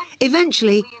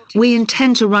 Eventually, we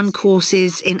intend to run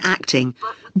courses in acting,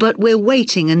 but we're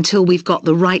waiting until we've got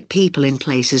the right people in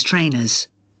place as trainers.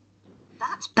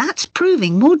 That's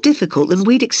proving more difficult than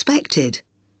we'd expected.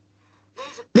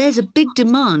 There's a big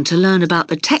demand to learn about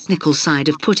the technical side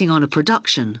of putting on a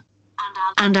production,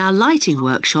 and our lighting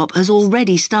workshop has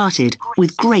already started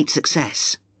with great success.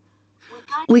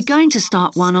 We're going to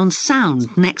start one on sound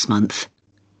next month.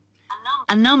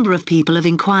 A number of people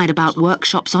have inquired about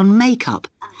workshops on makeup,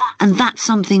 and that's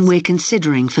something we're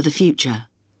considering for the future.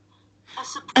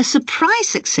 A surprise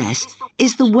success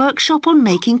is the workshop on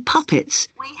making puppets.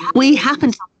 We happen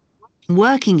to be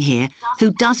working here who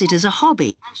does it as a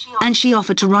hobby, and she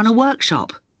offered to run a workshop.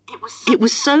 It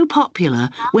was so popular,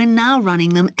 we're now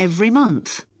running them every month.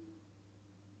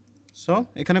 So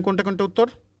এখানে কোনটা কোনটা উত্তর?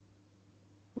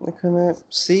 এখানে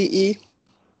সিই।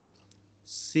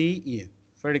 সিই,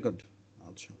 very good,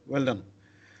 আচ্ছা, well done.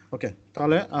 ওকে,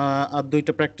 তাহলে আর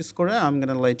দুইটা প্র্যাকটিস করে I am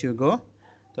gonna late you go.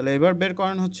 তাহলে এবার বের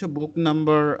করেন হচ্ছে বুক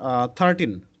নাম্বার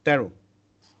 13, 13।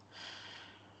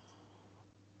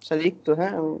 স্যার একটু,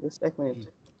 হ্যাঁ আমি জাস্ট এক মিনিট।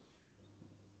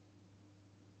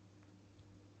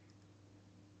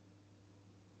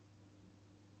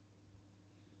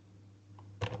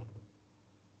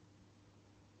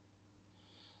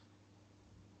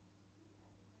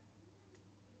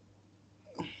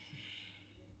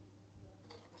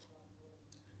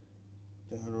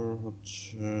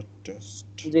 হচ্ছে টেস্ট।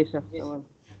 জি স্যার।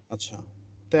 আচ্ছা,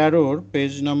 13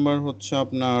 পেজ নাম্বার হচ্ছে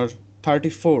আপনার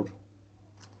 34।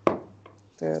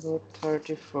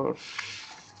 34।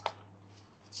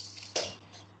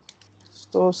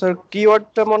 তো স্যার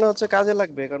কিওয়ার্ডটা মনে হচ্ছে কাজে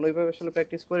লাগবে, কারণ ওইভাবে আসলে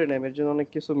প্র্যাকটিস করি না, এর জন্য অনেক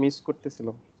কিছু মিস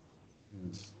করতেছিলাম।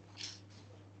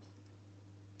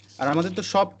 আর আমাদের তো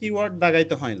সব কিওয়ার্ড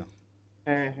দাগাইতে হয় না।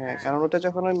 হ্যাঁ হ্যাঁ, কারণ ওটা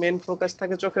যখন ওই মেইন ফোকাস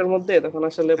থাকে চোখের মধ্যে তখন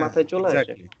আসলে মাথায় চলে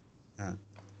আসে। হ্যাঁ,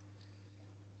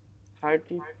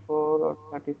 34 আর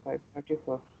 35,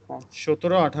 34। হ্যাঁ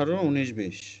 17, 18, 19,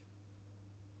 20।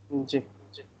 জি।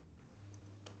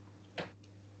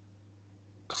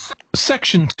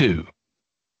 Section 2.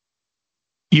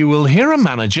 You will hear a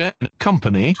manager in a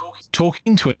company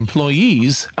talking to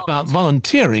employees about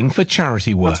volunteering for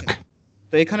charity work.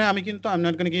 তো এখানে আমি কিন্তু I'm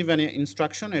not going to give any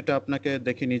instruction, এটা আপনাকে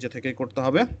দেখে নিজে থেকে করতে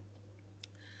হবে।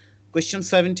 Question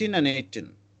 17 and 18.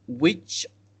 Which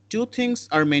two things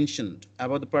are mentioned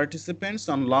about the participants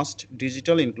on last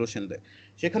digital inclusion day?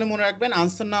 সেখানে মনে রাখবেন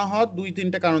আনসার না হওয়ার দুই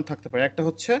তিনটা কারণ থাকতে পারে। একটা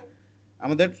হচ্ছে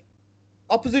আমাদের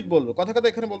অপোজিট বলবো, কথা কথা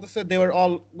এখানে বলতেছে they were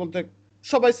all, বলতে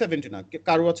সবাই 70 না,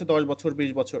 কারো আছে 10 বছর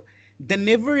 20 বছর। they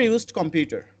never used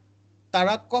computer,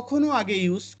 তারা কখনো আগে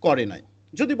ইউজ করে নাই।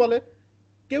 যদি বলে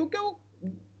কেউ কেউ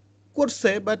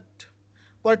করছে বাট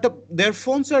কয়টা there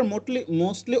phones are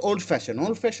mostly old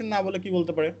fashion না বলে কি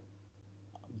বলতে পারে,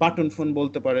 বাটন ফোন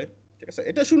বলতে পারে, ঠিক আছে,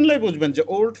 এটা শুনলেই বুঝবেন যে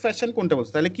ওল্ড ফ্যাশন কোনটা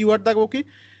বলছে। তাহলে কিওয়ার্ড দাগবো কি,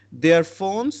 there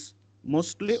phones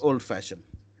mostly old fashion।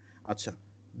 আচ্ছা,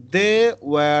 they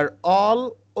were all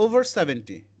over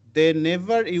 70, they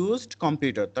never used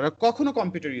computer, তারা কখনো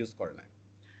কম্পিউটার ইউজ করে না।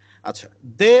 আচ্ছা,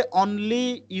 they only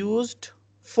used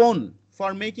phone for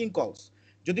making calls,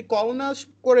 যদি কল না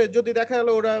করে যদি দেখা গেল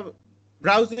ওরা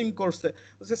ব্রাউজিং করছে,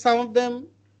 some of them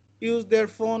use their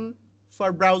phone for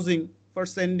browsing, for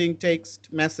sending text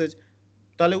message,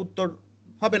 তাহলে উত্তর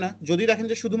হবে না। যদি দেখেন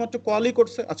যে শুধুমাত্র কলই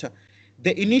করছে, আচ্ছা,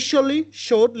 they initially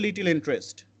showed little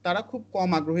interest, তারা খুব কম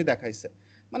আগ্রহী দেখাইছে,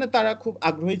 মানে তারা খুব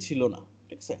আগ্রহী ছিল না,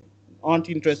 ঠিক আছে, not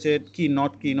interested কি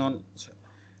not keen on।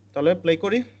 তাহলে প্লে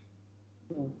করি।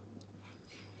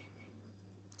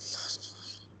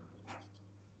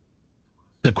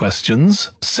 The questions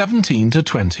 17 to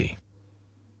 20.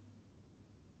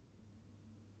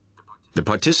 The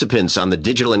participants on the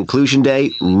Digital Inclusion Day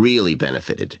really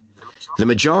benefited. The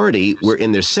majority were in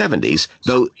their 70s,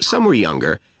 though some were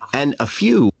younger, and a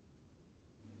few.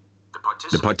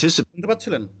 The participants. শুনতে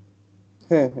পাচ্ছিলেন?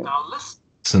 হ্যাঁ হ্যাঁ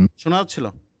শোনা যাচ্ছিল?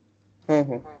 হ্যাঁ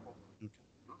হ্যাঁ।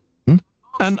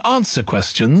 and answer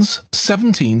questions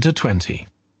 17 to 20.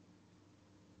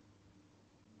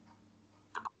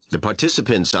 The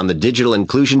participants on the Digital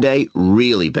Inclusion Day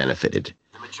really benefited.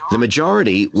 The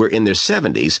majority were in their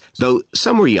 70s, though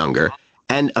some were younger,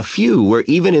 and a few were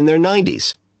even in their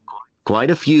 90s.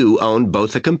 Quite a few owned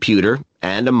both a computer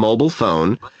and a mobile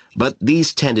phone, but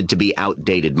these tended to be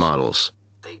outdated models.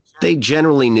 They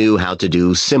generally knew how to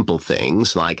do simple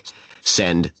things like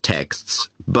send texts,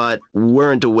 but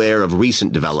weren't aware of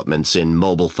recent developments in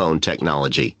mobile phone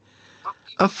technology.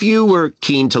 A few were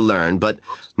keen to learn, but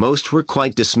most were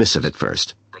quite dismissive at first.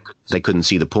 They couldn't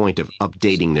see the point of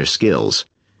updating their skills.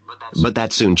 But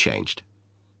that soon changed.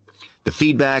 The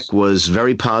feedback was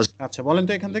very positive. আচ্ছা বলেন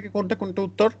তো এখান থেকে কোনটা কোনটা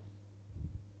উত্তর?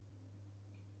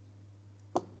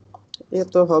 এ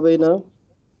তো হবেই না।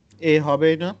 এ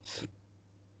হবেই না।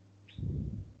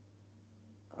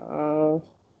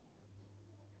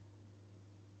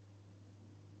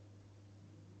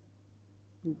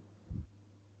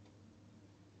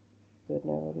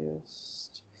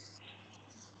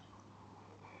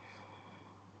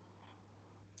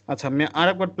 আচ্ছা আমি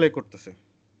আরেকবার প্লে করতেছি।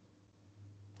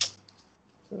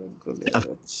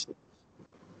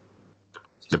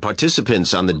 The participants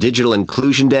on the Digital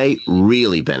Inclusion Day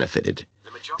really benefited.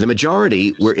 The majority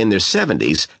were in their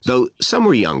 70s, though some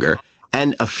were younger, and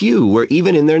a few were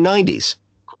even in their 90s.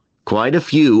 Quite a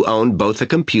few owned both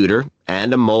a computer and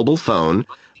a mobile phone,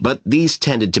 but these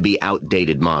tended to be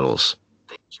outdated models.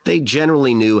 They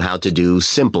generally knew how to do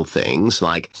simple things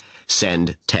like send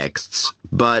texts,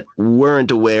 but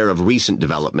weren't aware of recent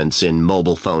developments in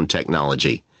mobile phone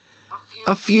technology.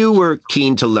 A few were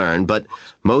keen to learn, but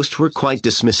most were quite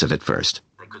dismissive at first.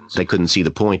 They couldn't see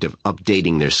the point of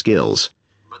updating their skills.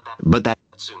 But that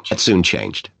soon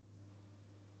changed.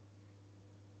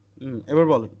 এবার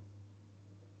বলেন।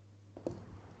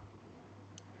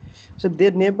 So they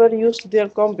never used their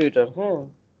computer,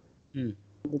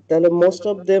 তাহলে most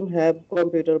of them have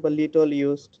computer but little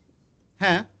used.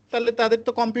 হ্যাঁ তাহলে তাদের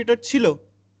তো computer ছিল,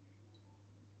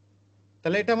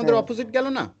 তাহলে এটা আমাদের অপোজিট গেল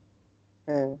না?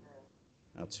 হ্যাঁ।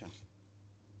 আচ্ছা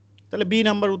তাহলে বি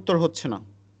নাম্বার উত্তর হচ্ছে না।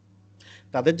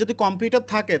 তাদের যদি কম্পিউটার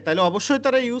থাকে তাহলে অবশ্যই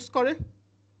তারা ইউজ করে।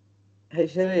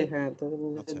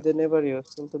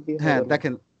 হ্যাঁ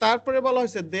দেখেন তারপরে বলা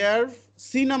হয়েছে দেয়ার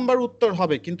সি নাম্বার উত্তর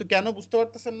হবে, কিন্তু কেন বুঝতে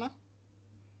পারতেছেন না?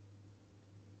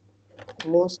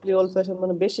 মোস্টলি ওল্ড ফ্যাশন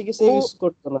মানে বেশি কিছু ইউজ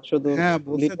করতে না, শুধু হ্যাঁ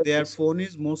বলছে দেয়ার ফোন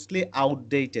ইজ মোস্টলি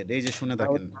আউটডেটেড। এই যে শুনে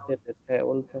দেখেন, হ্যাঁ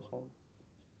old fashion.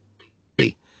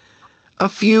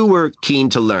 A few were keen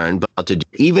to learn, but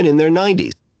even in their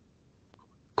 90s.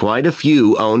 Quite a few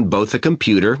owned both a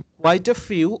computer. Quite a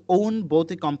few own both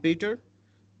a computer.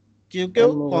 কেউ কেউ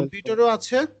কম্পিউটারও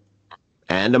আছে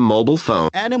and a mobile phone.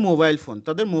 and a mobile phone.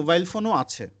 তাদের mobile ফোনও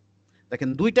আছে। দেখেন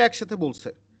দুইটা একসাথে বলছে,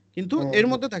 কিন্তু এর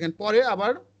মধ্যে দেখেন পরে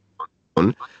আবার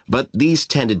but these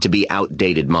tended to be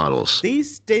outdated models.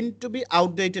 These tend to be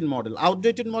outdated model.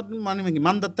 Outdated model মানে কি?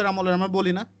 মানদত্তার আমলের আমরা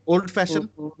বলি না, ওল্ড ফ্যাশন,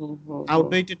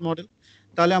 আউটডেটেড মডেল।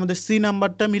 তাহলে আমাদের সি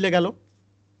নাম্বারটা মিলে গেল।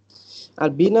 আর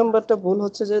বি নাম্বারটা ভুল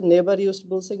হচ্ছে যে নেভার ইউজড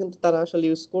বলছে, কিন্তু তারা আসলে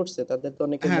ইউজ করছে, তাদের তো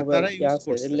অনেকে মোবাইল আছে,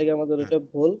 এর লাগি আমাদের ওটা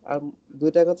ভুল। আর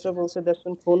দুইটা কথা বলছে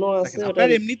দেখুন ফোনও আছে। আপনার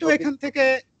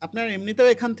এমনিতেও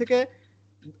এখান থেকে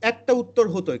একটা উত্তর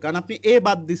হতোই, কারণ আপনি এ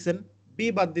বাদ দিবেন, বি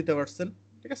বাদ দিতে পারছেন,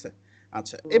 ঠিক আছে?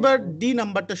 আচ্ছা এবার ডি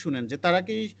নাম্বারটা শুনেন, যে তারা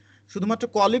কি শুধুমাত্র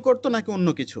কলই করতো নাকি অন্য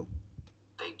কিছু?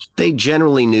 They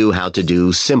generally knew how to do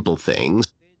simple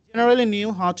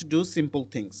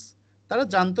things. তারা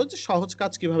জানতো যে সহজ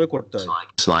কাজ কিভাবে করতে হয়,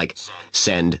 like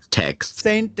send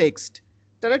text.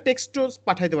 তারা টেক্সটও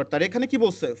পাঠাইতে পারত। আর এখানে কি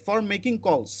বলছে? ফর মেকিং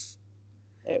কলস।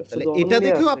 তাহলে এটা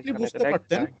দেখেও আপনি বুঝতে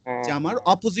পারতেন যে আমার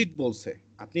অপোজিট বলছে।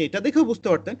 আপনি এটা দেখেও বুঝতে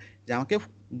পারতেন যে আমাকে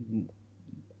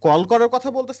কল করার কথা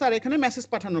বলতেছে আর এখানে মেসেজ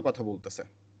পাঠানোর কথা বলতেছে।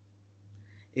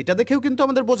 এটা দেখেও কিন্তু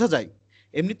আমাদের বোঝা যায়।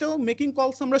 এমনিতেও মেকিং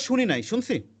কলস আমরা শুনি নাই,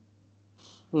 শুনছি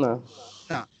না।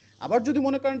 আবার যদি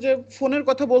মনে করেন যে ফোনের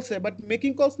কথা বলছে বাট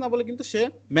মেকিং কলস না বলে কিন্তু সে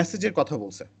মেসেজের কথা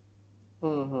বলছে,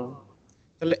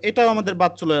 তাহলে এটাও আমাদের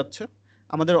বাদ চলে যাচ্ছে।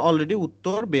 আমাদের অলরেডি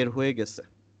উত্তর বের হয়ে গেছে,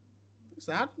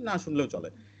 আর না শুনলেও চলে।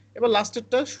 এবার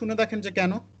লাস্টেরটা শুনে দেখেন যে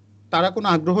কেন তারা কোনো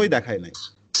আগ্রহই দেখায় নাই।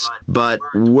 But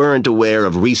weren't aware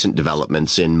of recent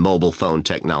developments in mobile phone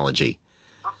technology.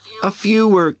 A few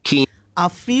were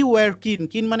keen.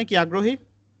 Keen মানে কি? আগ্রহী।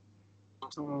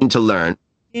 To learn.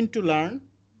 Keen to learn,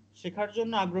 শেখার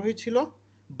জন্য আগ্রহী ছিল,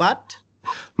 but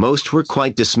most were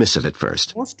quite dismissive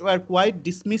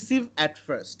at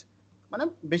first. মানে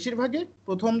বেশিরভাগই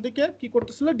প্রথম দিকে কি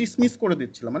করতেছিল? ডিসমিস করে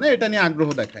দিচ্ছিল, মানে এটা নিয়ে আগ্রহ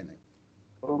দেখায় নাই।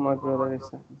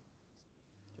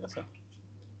 ঠিক আছে।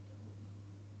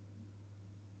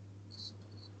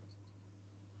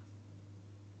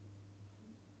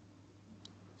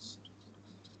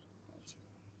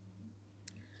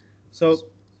 সো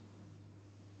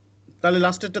তাহলে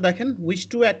লাস্টেরটা দেখেন, which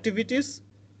two activities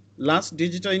last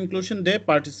digital inclusion day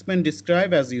participant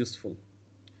describe as useful?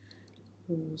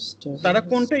 তারা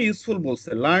কোনটা ইউজফুল বলছে?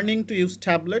 Learning to use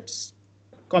tablets,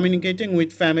 communicating with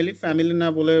family, family না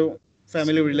বলে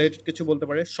ফ্যামিলি রিলেটেড কিছু বলতে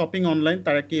পারে, শপিং অনলাইন,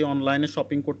 তারা কি অনলাইনে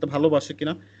শপিং করতে ভালোবাসে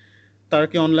কিনা, তারা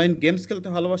কি অনলাইন গেমস খেলতে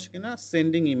ভালোবাসে কিনা,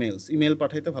 সেন্ডিং ইমেলস, ইমেল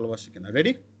পাঠাইতে ভালোবাসে কিনা।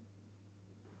 Ready?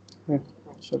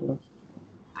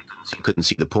 Couldn't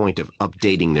see the point of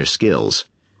updating their skills,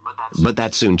 but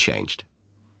that soon changed.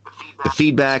 The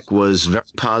feedback was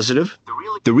very positive.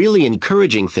 The really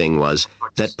encouraging thing was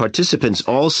that participants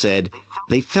all said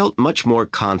they felt much more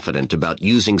confident about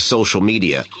using social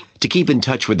media to keep in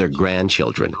touch with their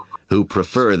grandchildren, who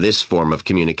prefer this form of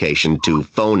communication to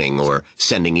phoning or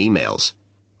sending emails.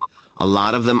 A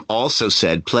lot of them also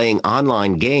said playing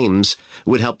online games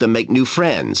would help them make new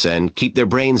friends and keep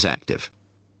their brains active.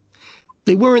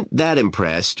 They weren't that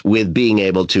impressed with being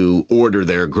able to order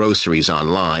their groceries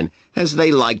online, as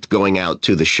they liked going out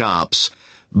to the shops,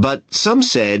 but some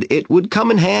said it would come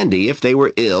in handy if they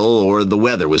were ill or the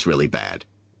weather was really bad.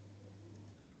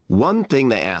 One thing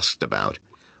they asked about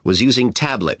was using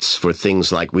tablets for things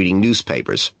like reading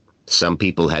newspapers. Some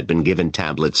people had been given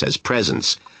tablets as presents,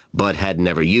 but had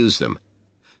never used them.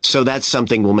 So that's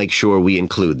something we'll make sure we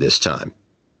include this time.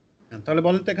 তাহলে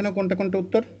বলেন তো এখানে কোনটা কোনটা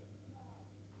উত্তর?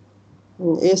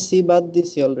 A C বাদ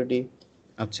দিছি already.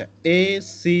 আচ্ছা, এ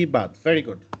সি বাদ, ভেরি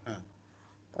গুড। হ্যাঁ,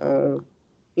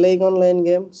 playing online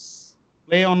games,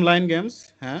 play online games,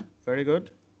 হ্যাঁ, ভেরি গুড।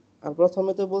 আর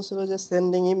প্রথমে তো বলছিল যে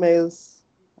সেন্ডিং ইমেইলস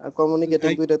আর কমিউনিকেটিং,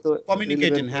 দুইটা তো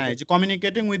কমিউনিকেটিং, হ্যাঁ, যে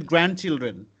কমিউনিকেটিং উইথ গ্র্যান্ড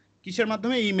চিলড্রেন, কিসের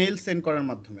মাধ্যমে? ইমেইল সেন্ড করার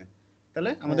মাধ্যমে।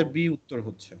 তাহলে আমাদের বি উত্তর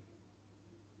হচ্ছে।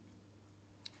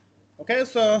 ওকে,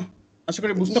 সো আশা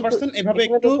করি বুঝতে পারছেন। এভাবে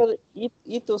একটু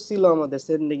ই তো ছিল আমাদের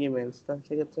সেন্ডিং ইমেইলস, তাহলে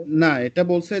সেক্ষেত্রে না, এটা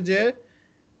বলছে যে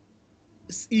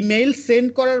ইমেইল সেন্ড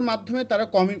করার মাধ্যমে তারা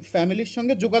ফ্যামিলির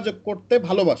সঙ্গে যোগাযোগ করতে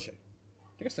ভালোবাসে,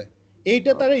 ঠিক আছে?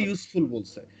 এইটা তারা ইউজফুল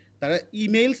বলছে, তারা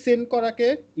ইমেইল সেন্ড করাকে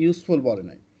ইউজফুল বলে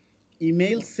নাই।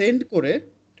 ইমেইল সেন্ড করে,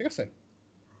 ঠিক আছে?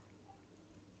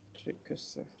 ঠিক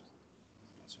আছে।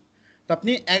 তো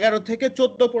আপনি 11 থেকে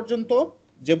 14 পর্যন্ত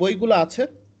যে বইগুলো আছে,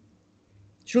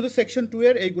 শুধু সেকশন 2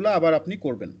 এর এইগুলো আবার আপনি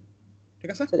করবেন, ঠিক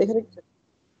আছে? স্যার এখানে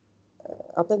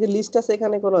আপনাদের লিস্ট আছে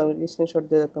এখানে, কোনো আমি স্ক্রিনশট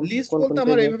দিয়ে রাখতাম। লিস্ট বলতে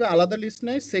আমার এইভাবে আলাদা লিস্ট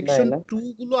নাই, সেকশন 2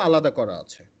 গুলো আলাদা করা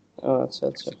আছে। আচ্ছা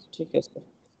আচ্ছা, ঠিক আছে।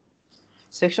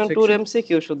 সেকশন 2 এর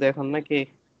এমসিকিউ শুধু এখন নাকি?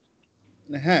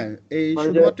 হ্যাঁ, এই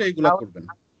শুধুমাত্র এইগুলা করবেন।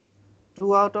 2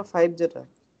 আউট অফ 5 যেটা,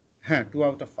 হ্যাঁ, 2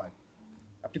 আউট অফ 5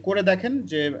 আপনি করে দেখেন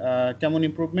যে কেমন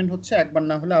ইমপ্রুভমেন্ট হচ্ছে। একবার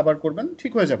না হলে আবার করবেন,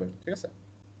 ঠিক হয়ে যাবে, ঠিক আছে?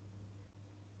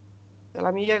 তাহলে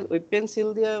আমি ওই পেন্সিল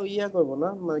দিয়ে করব না,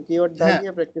 মানে কিওয়ার্ড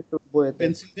দাগিয়ে প্র্যাকটিস করব বইতে।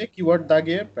 পেন্সিল দিয়ে কিওয়ার্ড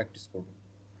দাগিয়ে প্র্যাকটিস করব।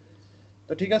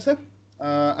 তো ঠিক আছে।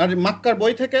 আর মাক্কার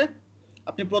বই থেকে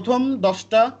আপনি প্রথম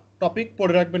 10টা টপিক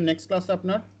পড়ে রাখবেন, নেক্সট ক্লাসে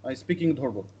আপনার স্পিকিং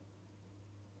ধরবো।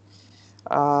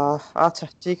 আচ্ছা,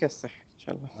 ঠিক আছে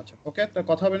ইনশাআল্লাহ। আচ্ছা, ওকে, তো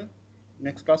কথা হবে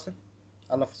নেক্সট ক্লাসে।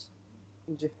 আল্লাহ হাফেজ।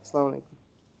 জি, আসসালামু আলাইকুম।